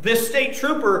this state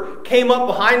trooper came up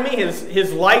behind me.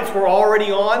 His lights were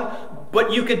already on,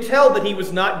 but you could tell that he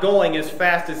was not going as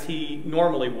fast as he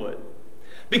normally would.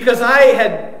 Because I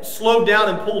had slowed down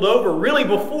and pulled over really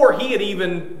before he had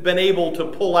even been able to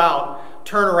pull out,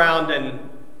 turn around, and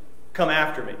come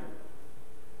after me.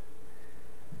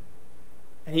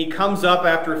 And he comes up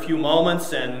after a few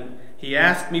moments, and he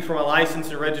asked me for my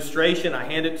license and registration. I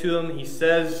hand it to him. He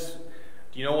says,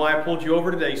 "Do you know why I pulled you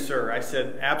over today, sir?" I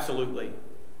said, "Absolutely.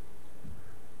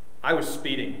 I was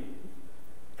speeding,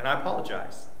 and I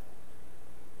apologize."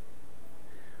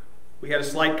 We had a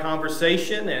slight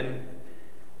conversation,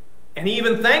 and he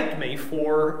even thanked me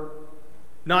for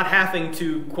not having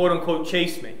to, quote-unquote,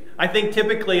 chase me. I think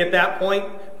typically at that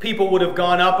point, people would have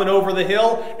gone up and over the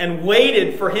hill and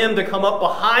waited for him to come up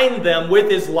behind them with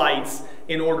his lights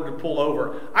in order to pull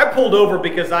over. I pulled over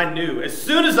because I knew. As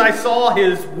soon as I saw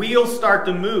his wheels start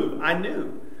to move, I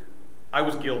knew I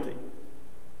was guilty.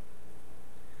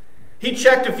 He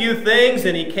checked a few things,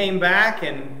 and he came back,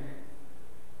 and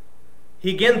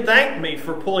he again thanked me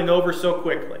for pulling over so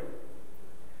quickly.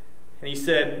 And he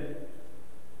said,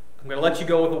 "I'm going to let you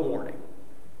go with a warning."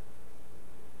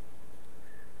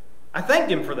 I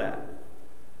thanked him for that.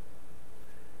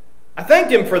 I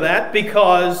thanked him for that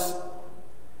because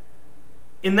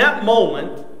in that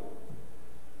moment,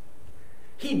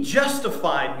 he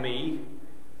justified me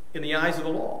in the eyes of the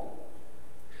law.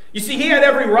 You see, he had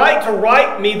every right to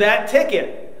write me that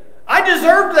ticket. I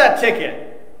deserved that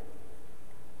ticket.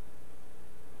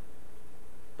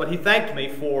 But he thanked me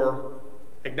for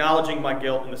acknowledging my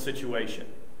guilt in the situation,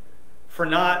 for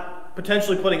not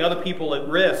potentially putting other people at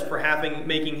risk, for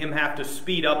making him have to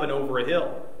speed up and over a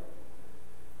hill.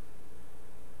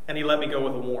 And he let me go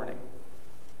with a warning.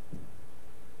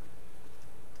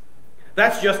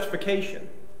 That's justification.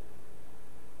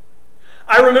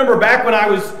 I remember back when I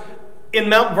was in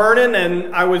Mount Vernon,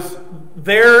 and I was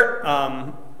there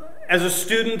as a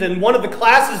student, and one of the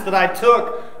classes that I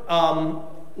took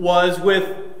was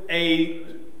with a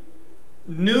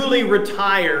newly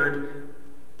retired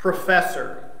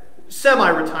professor,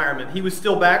 semi-retirement. He was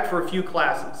still back for a few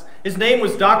classes. His name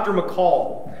was Dr.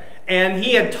 McCall, and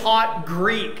he had taught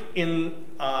Greek in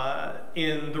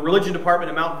the religion department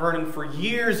at Mount Vernon for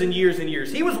years and years and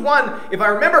years. He was one, if I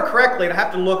remember correctly, and I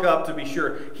have to look up to be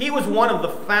sure, he was one of the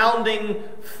founding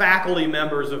faculty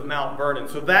members of Mount Vernon,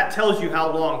 so that tells you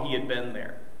how long he had been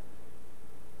there.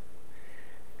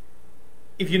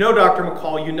 If you know Dr.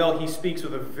 McCall, you know he speaks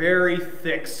with a very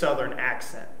thick Southern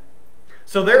accent.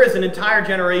 So there is an entire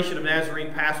generation of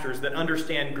Nazarene pastors that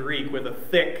understand Greek with a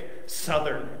thick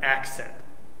Southern accent.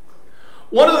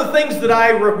 One of the things that I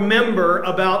remember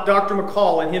about Dr.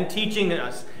 McCall and him teaching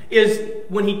us is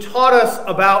when he taught us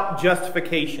about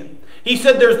justification. He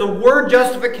said there's the word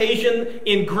justification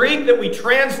in Greek that we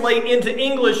translate into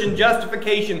English in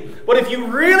justification. But if you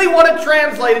really want to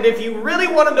translate it, if you really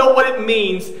want to know what it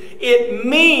means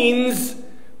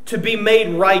to be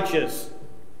made righteous.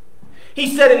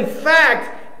 He said, in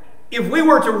fact, if we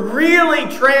were to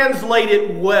really translate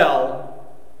it well,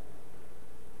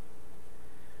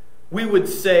 we would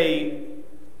say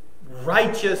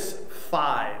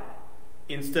righteous-fied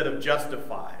instead of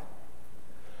justified.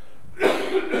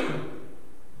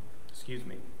 Excuse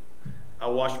me.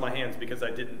 I'll wash my hands because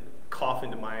I didn't cough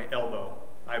into my elbow.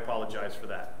 I apologize for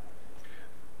that.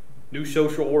 New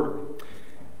social order.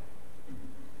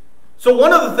 So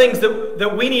one of the things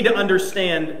that we need to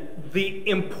understand, the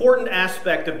important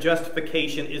aspect of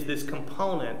justification is this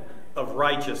component of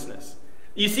righteousness.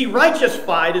 You see,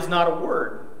 righteous-fied is not a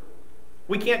word.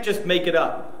 We can't just make it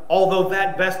up, although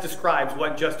that best describes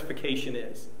what justification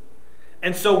is.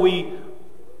 And so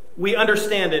we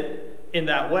understand it in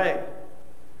that way.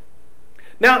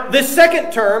 Now, this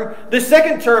second term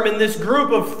in this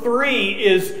group of three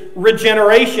is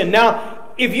regeneration. Now,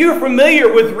 if you're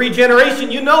familiar with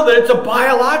regeneration, you know that it's a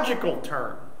biological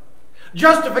term.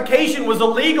 Justification was a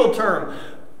legal term.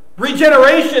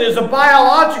 Regeneration is a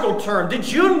biological term.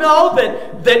 Did you know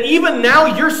that even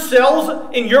now your cells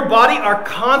in your body are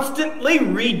constantly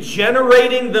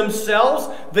regenerating themselves?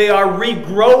 They are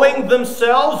regrowing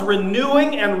themselves,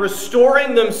 renewing and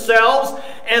restoring themselves.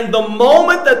 And the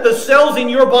moment that the cells in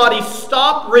your body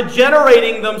stop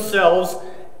regenerating themselves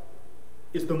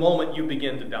is the moment you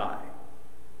begin to die.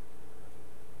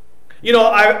 You know,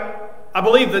 I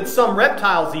believe that some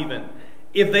reptiles even,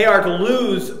 if they are to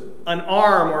lose an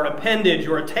arm or an appendage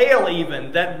or a tail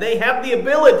even, that they have the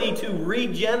ability to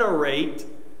regenerate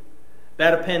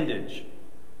that appendage,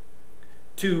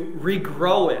 to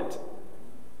regrow it,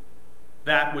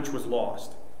 that which was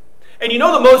lost. And you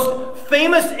know, the most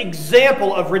famous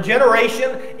example of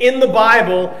regeneration in the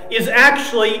Bible is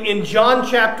actually in John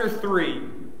chapter 3.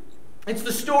 It's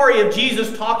the story of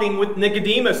Jesus talking with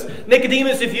Nicodemus.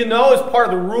 Nicodemus, if you know, is part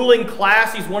of the ruling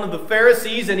class. He's one of the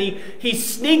Pharisees, and he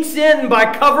sneaks in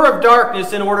by cover of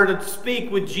darkness in order to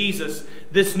speak with Jesus,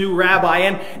 this new rabbi.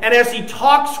 And as he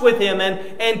talks with him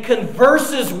and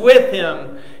converses with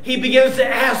him, he begins to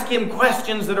ask him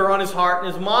questions that are on his heart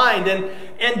and his mind.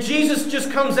 And Jesus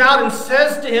just comes out and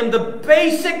says to him the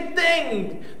basic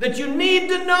thing that you need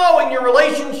to know in your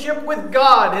relationship with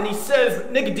God. And he says,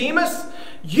 Nicodemus,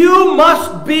 you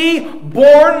must be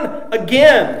born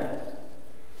again.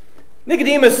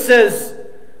 Nicodemus says,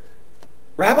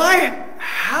 Rabbi,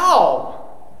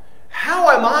 how?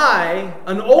 How am I,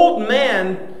 an old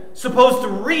man, supposed to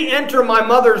re-enter my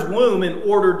mother's womb in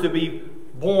order to be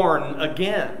born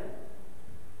again?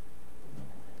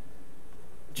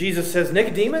 Jesus says,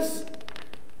 Nicodemus,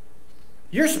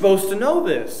 you're supposed to know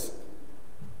this.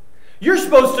 You're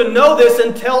supposed to know this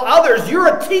and tell others.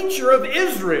 You're a teacher of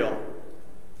Israel.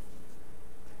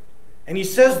 And he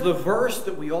says the verse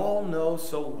that we all know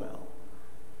so well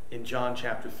in John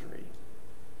chapter 3.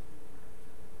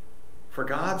 For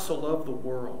God so loved the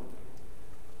world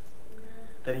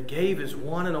that he gave his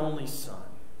one and only Son,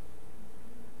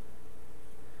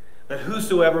 that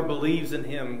whosoever believes in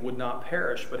him would not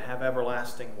perish but have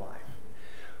everlasting life.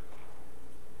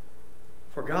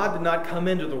 For God did not come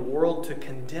into the world to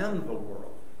condemn the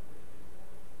world,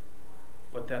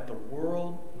 but that the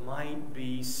world might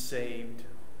be saved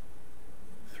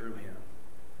through him.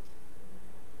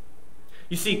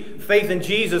 You see, faith in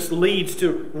Jesus leads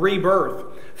to rebirth.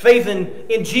 Faith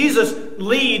in Jesus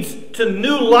leads to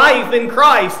new life in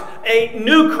Christ, a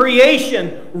new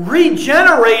creation,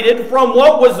 regenerated from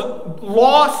what was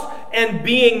lost and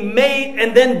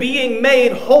then being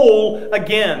made whole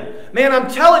again. Man, I'm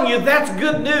telling you, that's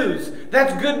good news.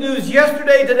 That's good news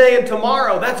yesterday, today, and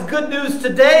tomorrow. That's good news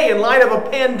today in light of a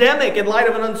pandemic, in light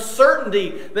of an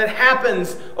uncertainty that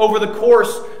happens over the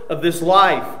course of this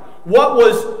life. What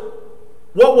was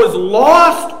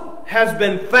lost has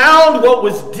been found. What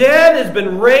was dead has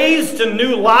been raised to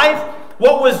new life.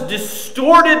 What was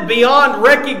distorted beyond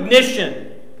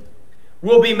recognition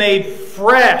will be made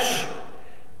fresh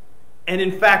and,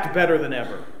 in fact, better than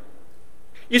ever.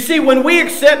 You see, when we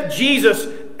accept Jesus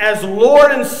as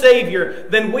Lord and Savior,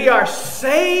 then we are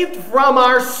saved from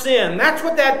our sin. That's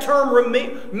what that term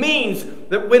means,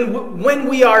 that when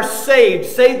we are saved.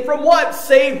 Saved from what?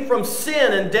 Saved from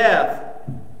sin and death.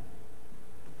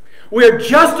 We are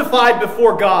justified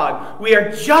before God. We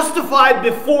are justified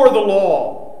before the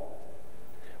law.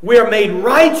 We are made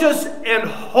righteous and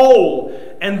whole.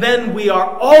 And then we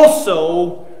are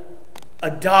also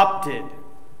adopted.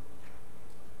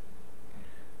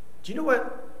 Do you know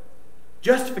what?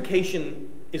 Justification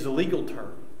is a legal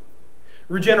term.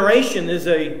 Regeneration is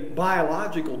a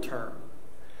biological term.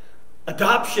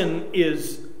 Adoption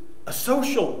is a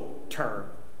social term.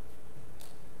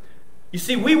 You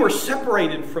see, we were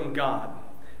separated from God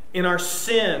in our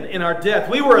sin, in our death.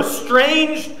 We were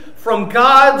estranged from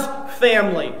God's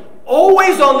family,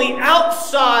 always on the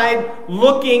outside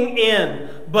looking in.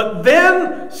 But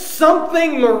then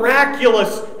something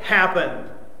miraculous happened.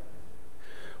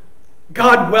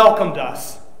 God welcomed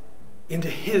us into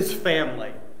his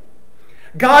family.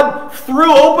 God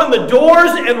threw open the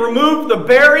doors and removed the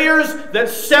barriers that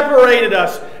separated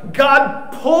us.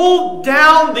 God pulled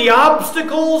down the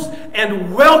obstacles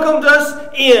and welcomed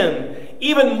us in.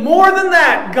 Even more than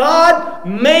that, God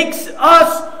makes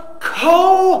us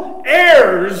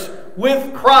co-heirs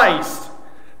with Christ.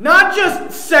 Not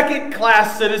just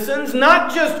second-class citizens,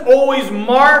 not just always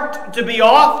marked to be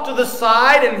off to the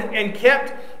side and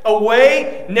kept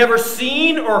away, never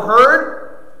seen or heard.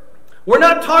 We're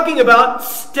not talking about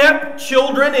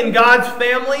stepchildren in God's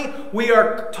family. We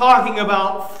are talking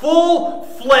about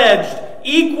full-fledged,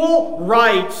 equal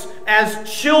rights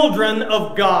as children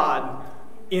of God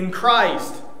in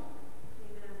Christ.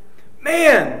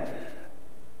 Man,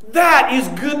 that is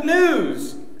good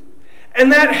news.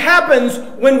 And that happens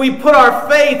when we put our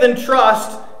faith and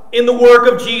trust in the work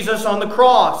of Jesus on the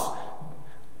cross.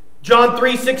 John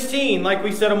 3:16, like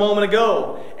we said a moment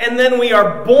ago. And then we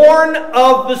are born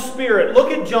of the Spirit.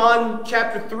 Look at John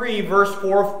chapter 3, verse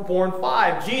 4 and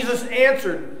 5. Jesus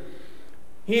answered.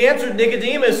 He answered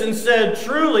Nicodemus and said,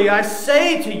 "Truly I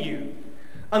say to you,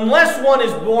 Unless one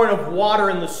is born of water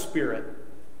and the Spirit,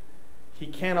 he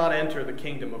cannot enter the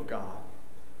kingdom of God.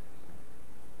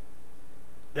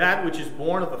 That which is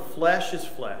born of the flesh is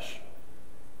flesh,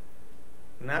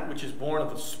 and that which is born of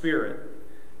the Spirit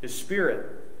is spirit.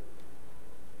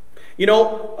 You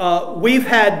know, we've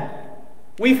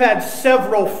had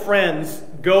several friends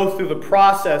go through the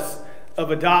process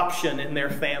of adoption in their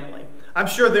family. I'm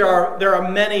sure there are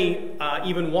many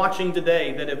even watching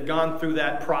today that have gone through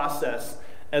that process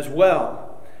as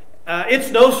well. It's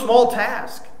no small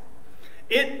task.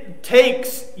 It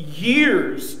takes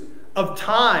years of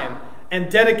time and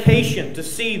dedication to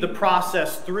see the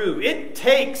process through. It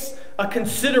takes a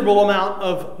considerable amount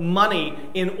of money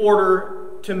in order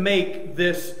to make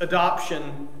this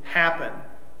adoption happen.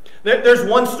 There's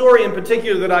one story in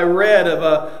particular that I read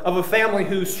of a family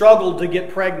who struggled to get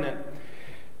pregnant.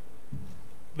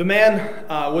 The man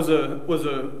was a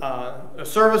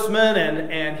serviceman,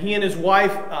 and he and his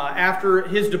wife, after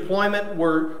his deployment,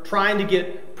 were trying to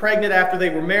get pregnant after they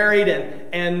were married,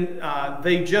 and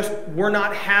they just were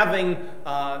not having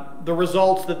the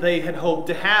results that they had hoped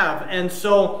to have. And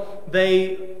so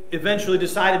they eventually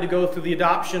decided to go through the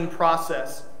adoption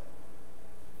process.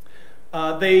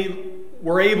 They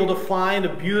were able to find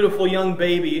a beautiful young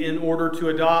baby in order to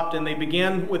adopt, and they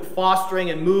began with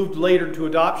fostering and moved later to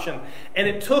adoption. And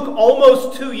it took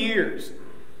almost 2 years.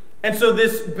 And so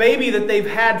this baby that they've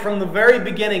had from the very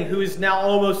beginning, who is now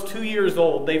almost 2 years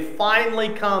old, they finally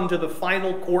come to the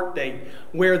final court date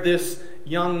where this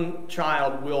young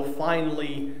child will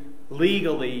finally,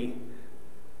 legally,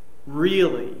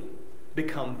 really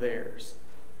become theirs.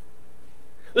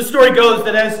 The story goes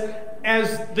that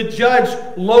as the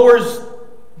judge lowers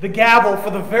the gavel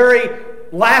for the very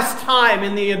last time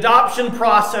in the adoption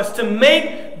process to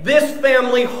make this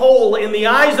family whole in the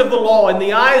eyes of the law, in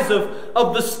the eyes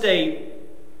of the state,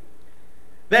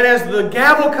 that as the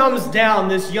gavel comes down,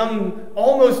 this young,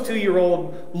 almost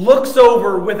 2-year-old looks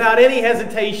over without any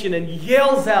hesitation and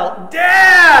yells out,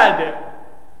 "Dad!"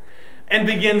 and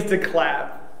begins to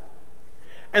clap.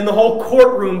 And the whole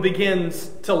courtroom begins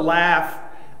to laugh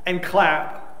and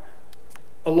clap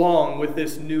along with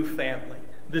this new family,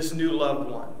 this new loved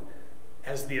one,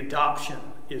 as the adoption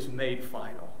is made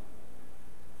final.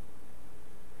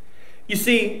 You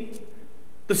see,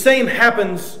 the same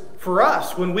happens for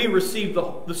us when we receive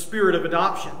the spirit of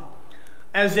adoption.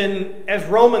 As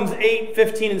Romans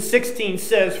 8:15 and 16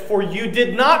 says, "For you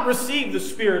did not receive the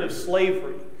spirit of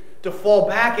slavery to fall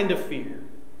back into fear,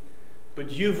 but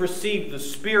you've received the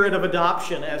spirit of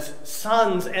adoption as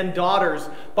sons and daughters,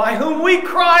 by whom we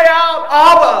cry out,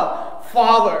 Abba,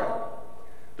 Father."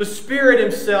 The Spirit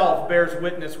Himself bears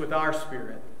witness with our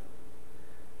spirit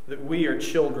that we are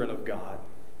children of God.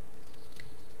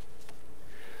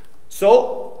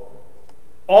 So,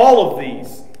 all of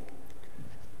these,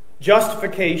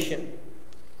 justification,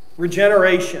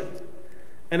 regeneration,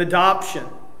 and adoption,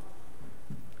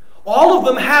 all of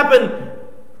them happen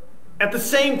at the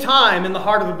same time in the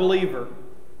heart of a believer.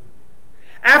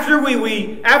 After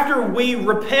we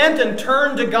repent and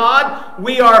turn to God,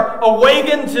 we are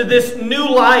awakened to this new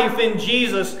life in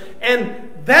Jesus,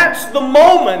 and that's the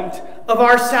moment of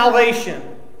our salvation.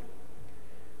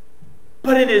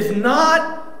 But it is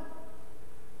not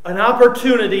an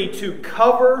opportunity to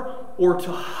cover or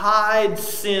to hide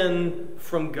sin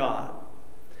from God,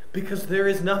 because there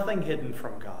is nothing hidden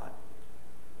from God.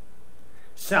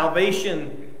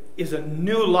 Salvation is a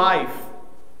new life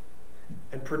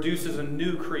and produces a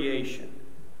new creation.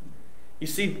 You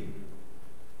see,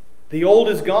 the old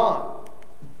is gone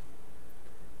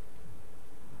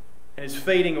and is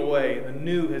fading away. The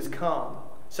new has come.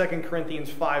 2 Corinthians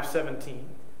 5:17.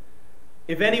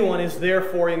 If anyone is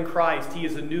therefore in Christ, he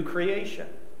is a new creation.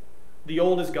 The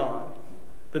old is gone.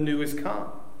 The new has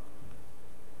come.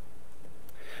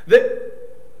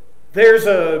 There's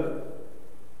a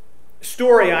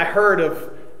story I heard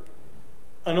of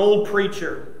an old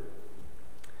preacher.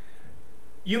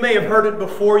 You may have heard it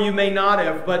before, you may not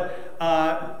have,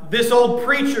 but this old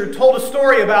preacher told a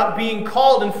story about being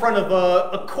called in front of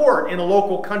a court in a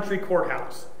local country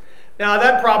courthouse. Now,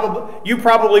 you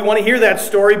probably want to hear that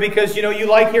story because you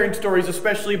like hearing stories,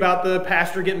 especially about the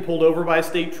pastor getting pulled over by a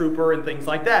state trooper and things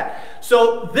like that.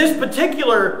 So this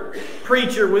particular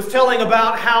preacher was telling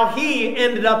about how he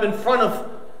ended up in front of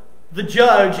the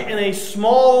judge in a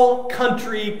small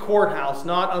country courthouse,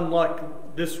 not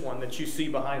unlike this one that you see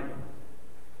behind me.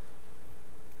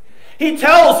 He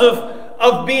tells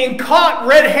of being caught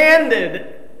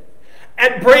red-handed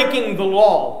at breaking the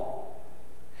law.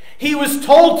 He was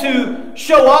told to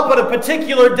show up at a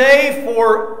particular day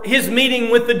for his meeting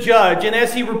with the judge, and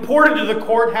as he reported to the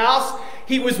courthouse,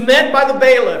 he was met by the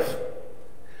bailiff.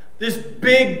 this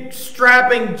big,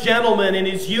 strapping gentleman in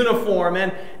his uniform,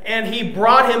 and he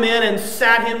brought him in and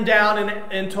sat him down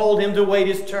and told him to wait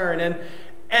his turn. And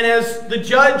as the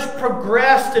judge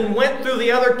progressed and went through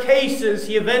the other cases,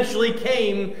 he eventually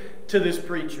came to this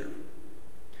preacher.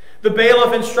 The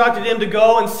bailiff instructed him to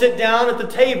go and sit down at the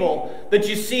table that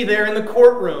you see there in the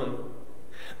courtroom.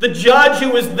 The judge, who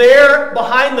was there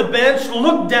behind the bench,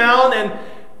 looked down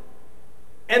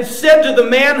and said to the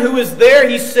man who was there,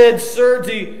 he said, "Sir,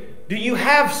 do you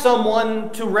have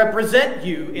someone to represent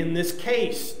you in this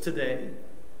case today?"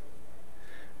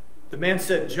 The man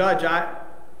said, "Judge,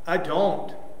 I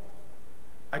don't.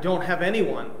 I don't have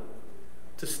anyone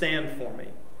to stand for me."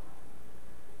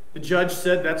 The judge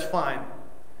said, "That's fine."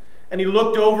 And he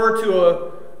looked over to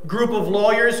a group of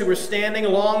lawyers who were standing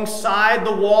alongside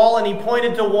the wall, and he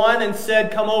pointed to one and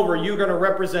said, "Come over, you're going to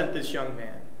represent this young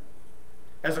man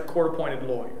as a court-appointed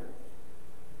lawyer."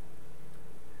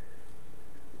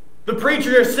 The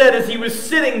preacher said, as he was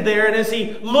sitting there and as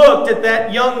he looked at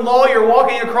that young lawyer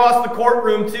walking across the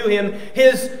courtroom to him,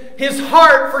 his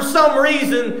heart, for some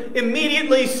reason,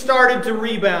 immediately started to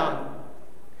rebound.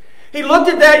 He looked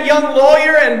at that young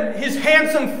lawyer and his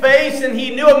handsome face, and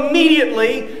he knew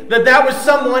immediately that that was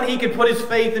someone he could put his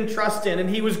faith and trust in.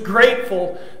 And he was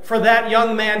grateful for that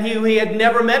young man who he had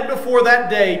never met before that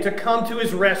day to come to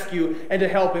his rescue and to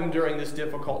help him during this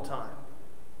difficult time.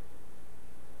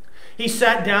 He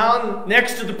sat down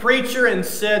next to the preacher and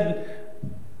said,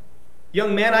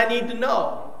 "Young man, I need to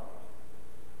know.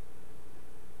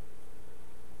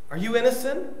 Are you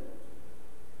innocent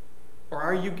or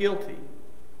are you guilty?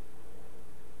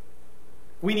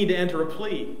 We need to enter a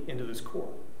plea into this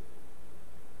court."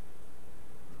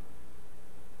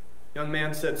 Young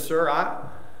man said, "Sir,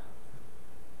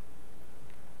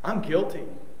 I'm guilty.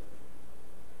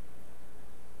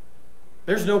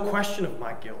 There's no question of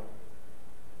my guilt.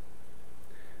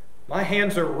 My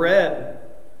hands are red.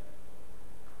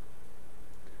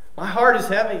 My heart is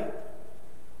heavy.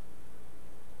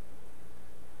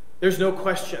 There's no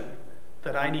question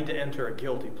that I need to enter a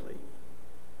guilty plea."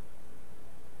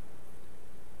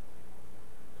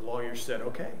 The lawyer said,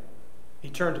 "Okay." He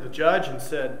turned to the judge and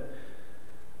said,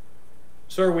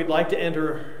 "Sir, we'd like to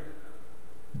enter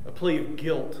a plea of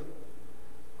guilt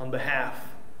on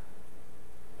behalf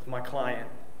of my client."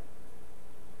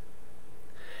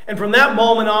 And from that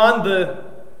moment on, the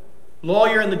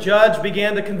lawyer and the judge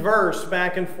began to converse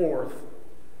back and forth.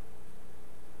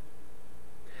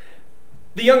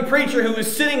 The young preacher who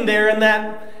was sitting there in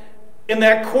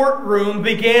that courtroom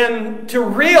began to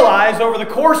realize over the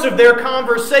course of their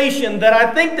conversation that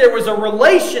I think there was a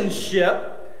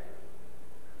relationship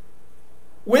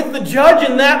with the judge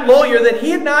and that lawyer that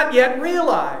he had not yet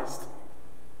realized.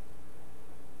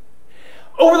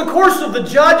 Over the course of the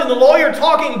judge and the lawyer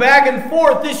talking back and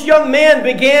forth, this young man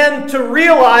began to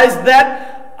realize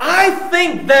that I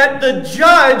think that the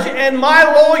judge and my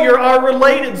lawyer are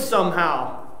related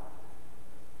somehow.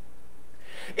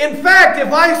 In fact,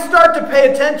 if I start to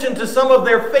pay attention to some of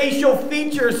their facial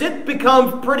features, it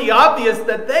becomes pretty obvious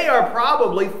that they are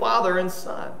probably father and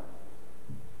son.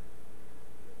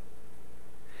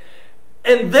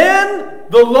 And then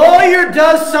the lawyer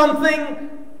does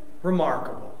something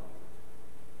remarkable.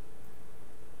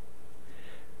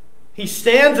 He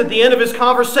stands at the end of his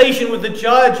conversation with the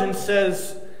judge and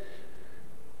says,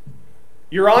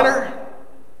 "Your Honor,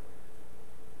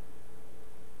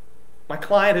 my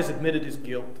client has admitted his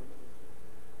guilt."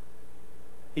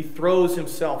 He throws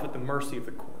himself at the mercy of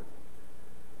the court.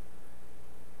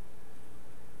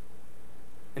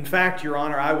 In fact, Your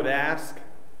Honor, I would ask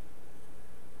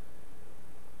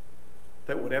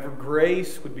that whatever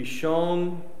grace would be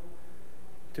shown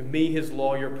to me, his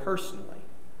lawyer, personally,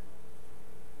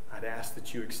 I'd ask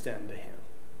that you extend to him.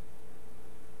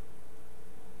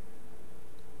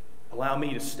 Allow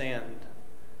me to stand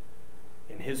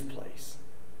in his place.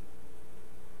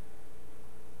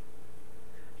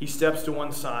 He steps to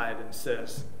one side and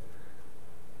says,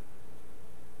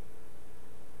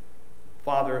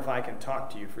 "Father, if I can talk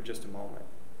to you for just a moment.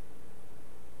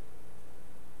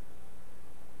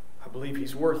 I believe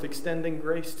he's worth extending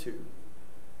grace to.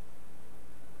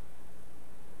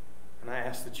 And I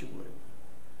ask that you would."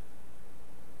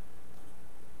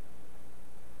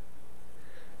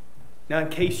 Now, in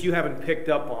case you haven't picked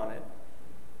up on it,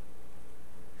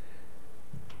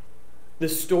 the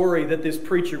story that this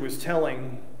preacher was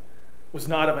telling was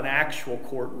not of an actual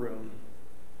courtroom,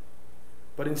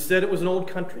 but instead it was an old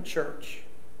country church.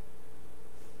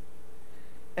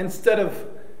 Instead of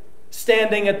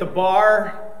standing at the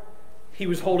bar, he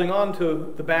was holding on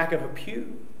to the back of a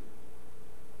pew.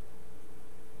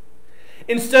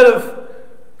 Instead of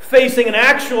facing an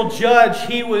actual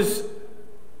judge. He was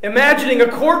imagining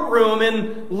a courtroom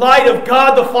in light of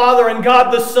God the Father and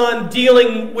God the Son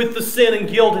dealing with the sin and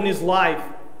guilt in his life.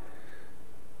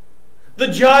 The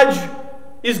judge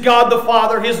is God the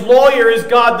Father, his lawyer is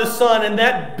God the Son, and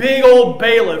that big old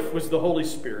bailiff was the Holy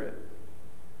Spirit.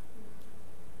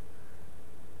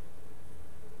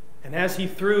 And as he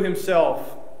threw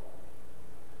himself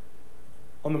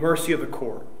on the mercy of the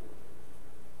court,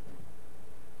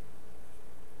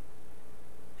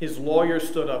 his lawyer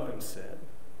stood up and said,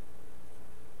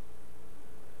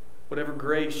 whatever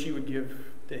grace you would give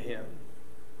to him,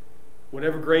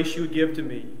 whatever grace you would give to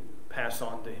me, pass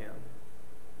on to him.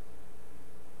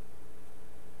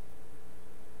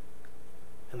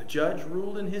 And the judge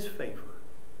ruled in his favor.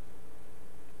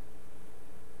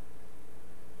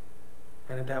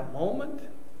 And at that moment,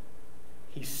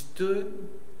 he stood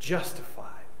justified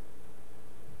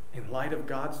in light of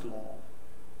God's law.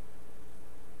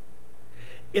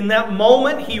 In that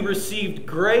moment, he received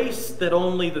grace that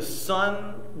only the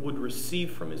Son would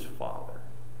receive from his Father.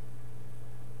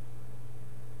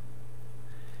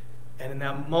 And in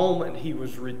that moment, he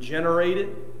was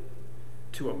regenerated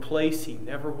to a place he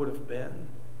never would have been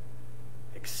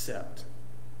except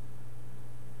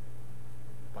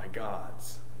by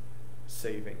God's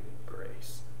saving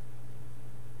grace.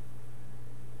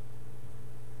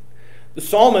 The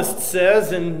psalmist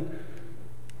says in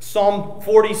Psalm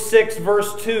 46,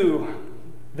 verse 2,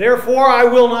 therefore I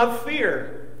will not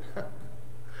fear.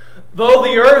 Though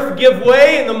the earth give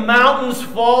way and the mountains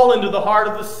fall into the heart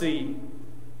of the sea.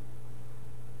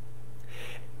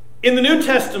 In the New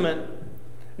Testament,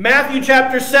 Matthew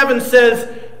chapter 7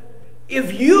 says,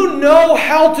 if you know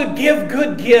how to give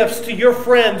good gifts to your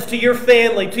friends, to your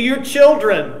family, to your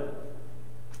children,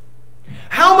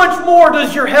 how much more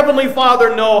does your Heavenly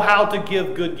Father know how to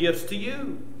give good gifts to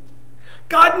you?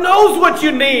 God knows what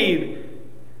you need,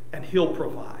 and He'll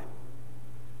provide.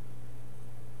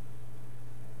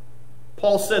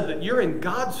 Paul said that you're in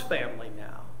God's family now.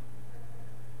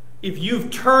 If you've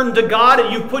turned to God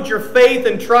and you've put your faith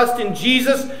and trust in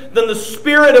Jesus, then the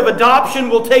Spirit of adoption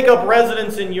will take up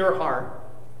residence in your heart.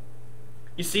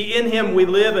 You see, in Him we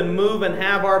live and move and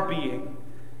have our being.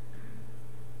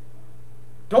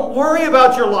 Don't worry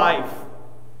about your life.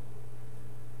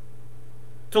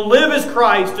 To live is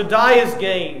Christ, to die is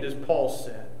gained, as Paul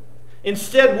said.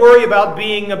 Instead, worry about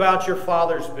being about your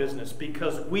Father's business,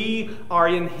 because we are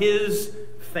in His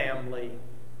family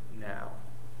now.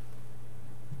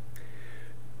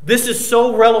 This is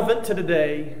so relevant to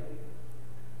today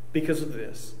because of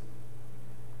this.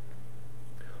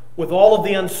 With all of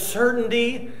the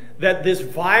uncertainty that this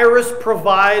virus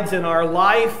provides in our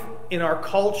life, in our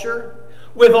culture,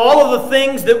 with all of the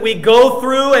things that we go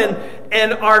through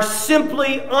and are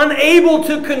simply unable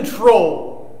to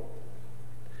control,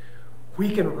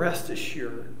 we can rest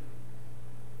assured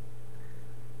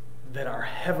that our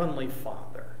Heavenly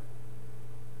Father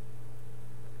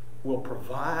will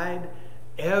provide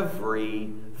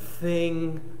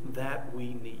everything that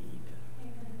we need.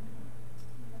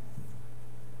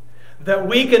 That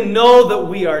we can know that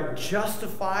we are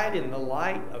justified in the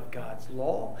light of God's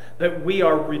law, that we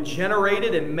are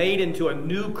regenerated and made into a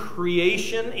new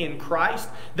creation in Christ,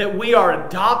 that we are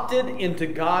adopted into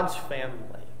God's family.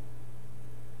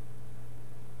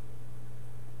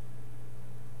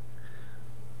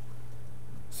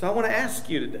 So I want to ask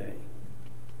you today,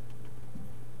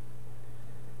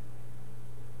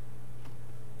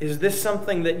 is this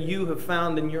something that you have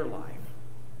found in your life?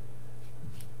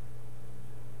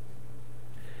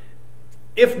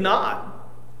 If not,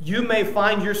 you may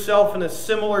find yourself in a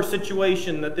similar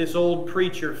situation that this old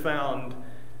preacher found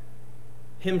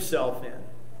himself in,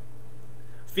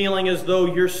 feeling as though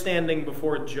you're standing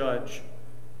before a judge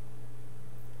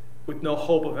with no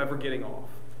hope of ever getting off.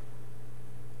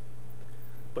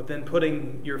 But then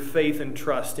putting your faith and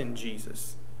trust in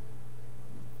Jesus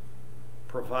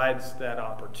provides that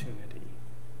opportunity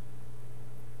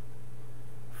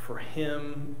for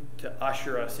Him to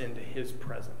usher us into His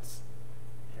presence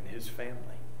and His family.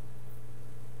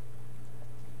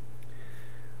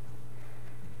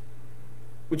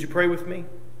 Would you pray with me?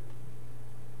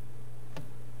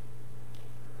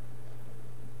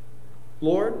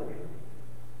 Lord,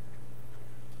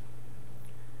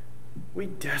 we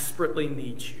desperately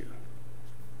need You.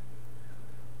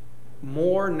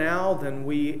 More now than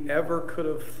we ever could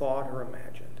have thought or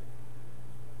imagined.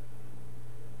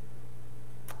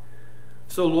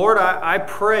 So, Lord, I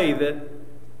pray that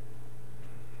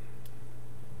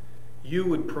You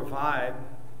would provide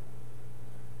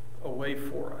a way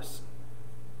for us.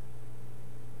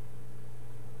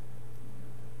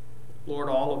 Lord,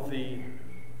 all of the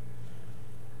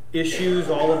issues,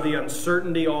 all of the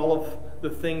uncertainty, all of the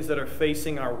things that are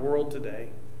facing our world today.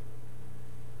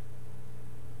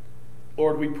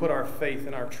 Lord, we put our faith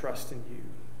and our trust in you.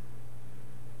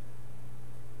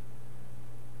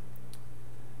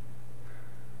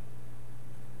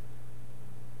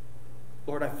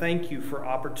 Lord, I thank you for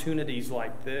opportunities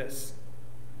like this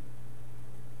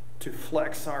to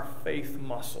flex our faith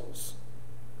muscles,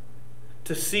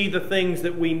 to see the things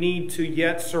that we need to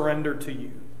yet surrender to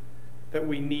you, that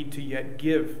we need to yet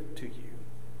give to you.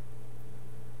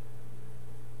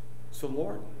 So,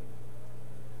 Lord,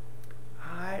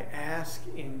 I ask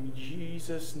in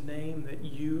Jesus' name that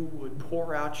you would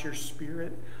pour out your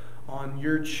Spirit on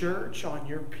your church, on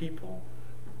your people,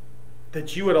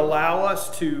 that you would allow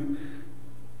us to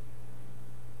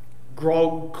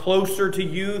grow closer to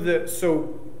you, that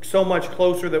so much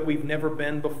closer that we've never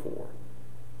been before.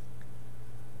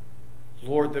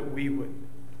 Lord, that we would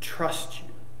trust you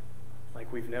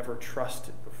like we've never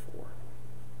trusted before.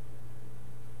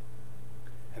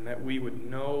 And that we would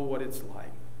know what it's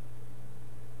like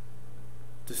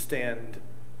to stand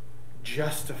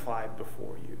justified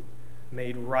before you,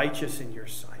 made righteous in your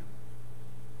sight.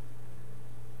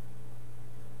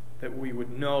 That we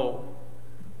would know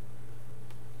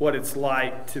what it's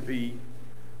like to be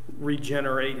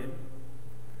regenerated,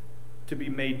 to be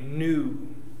made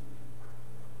new,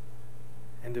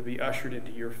 and to be ushered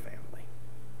into your family.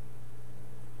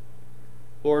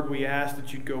 Lord, we ask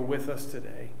that you'd go with us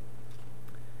today.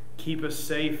 Keep us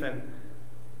safe and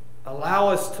allow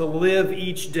us to live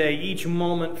each day, each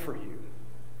moment for you.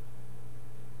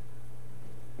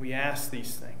 We ask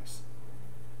these things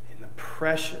in the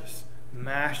precious,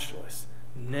 matchless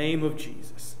name of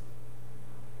Jesus.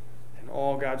 And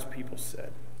all God's people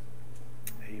said,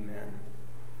 amen.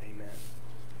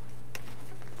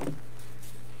 Amen.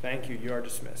 Thank you. You are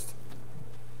dismissed.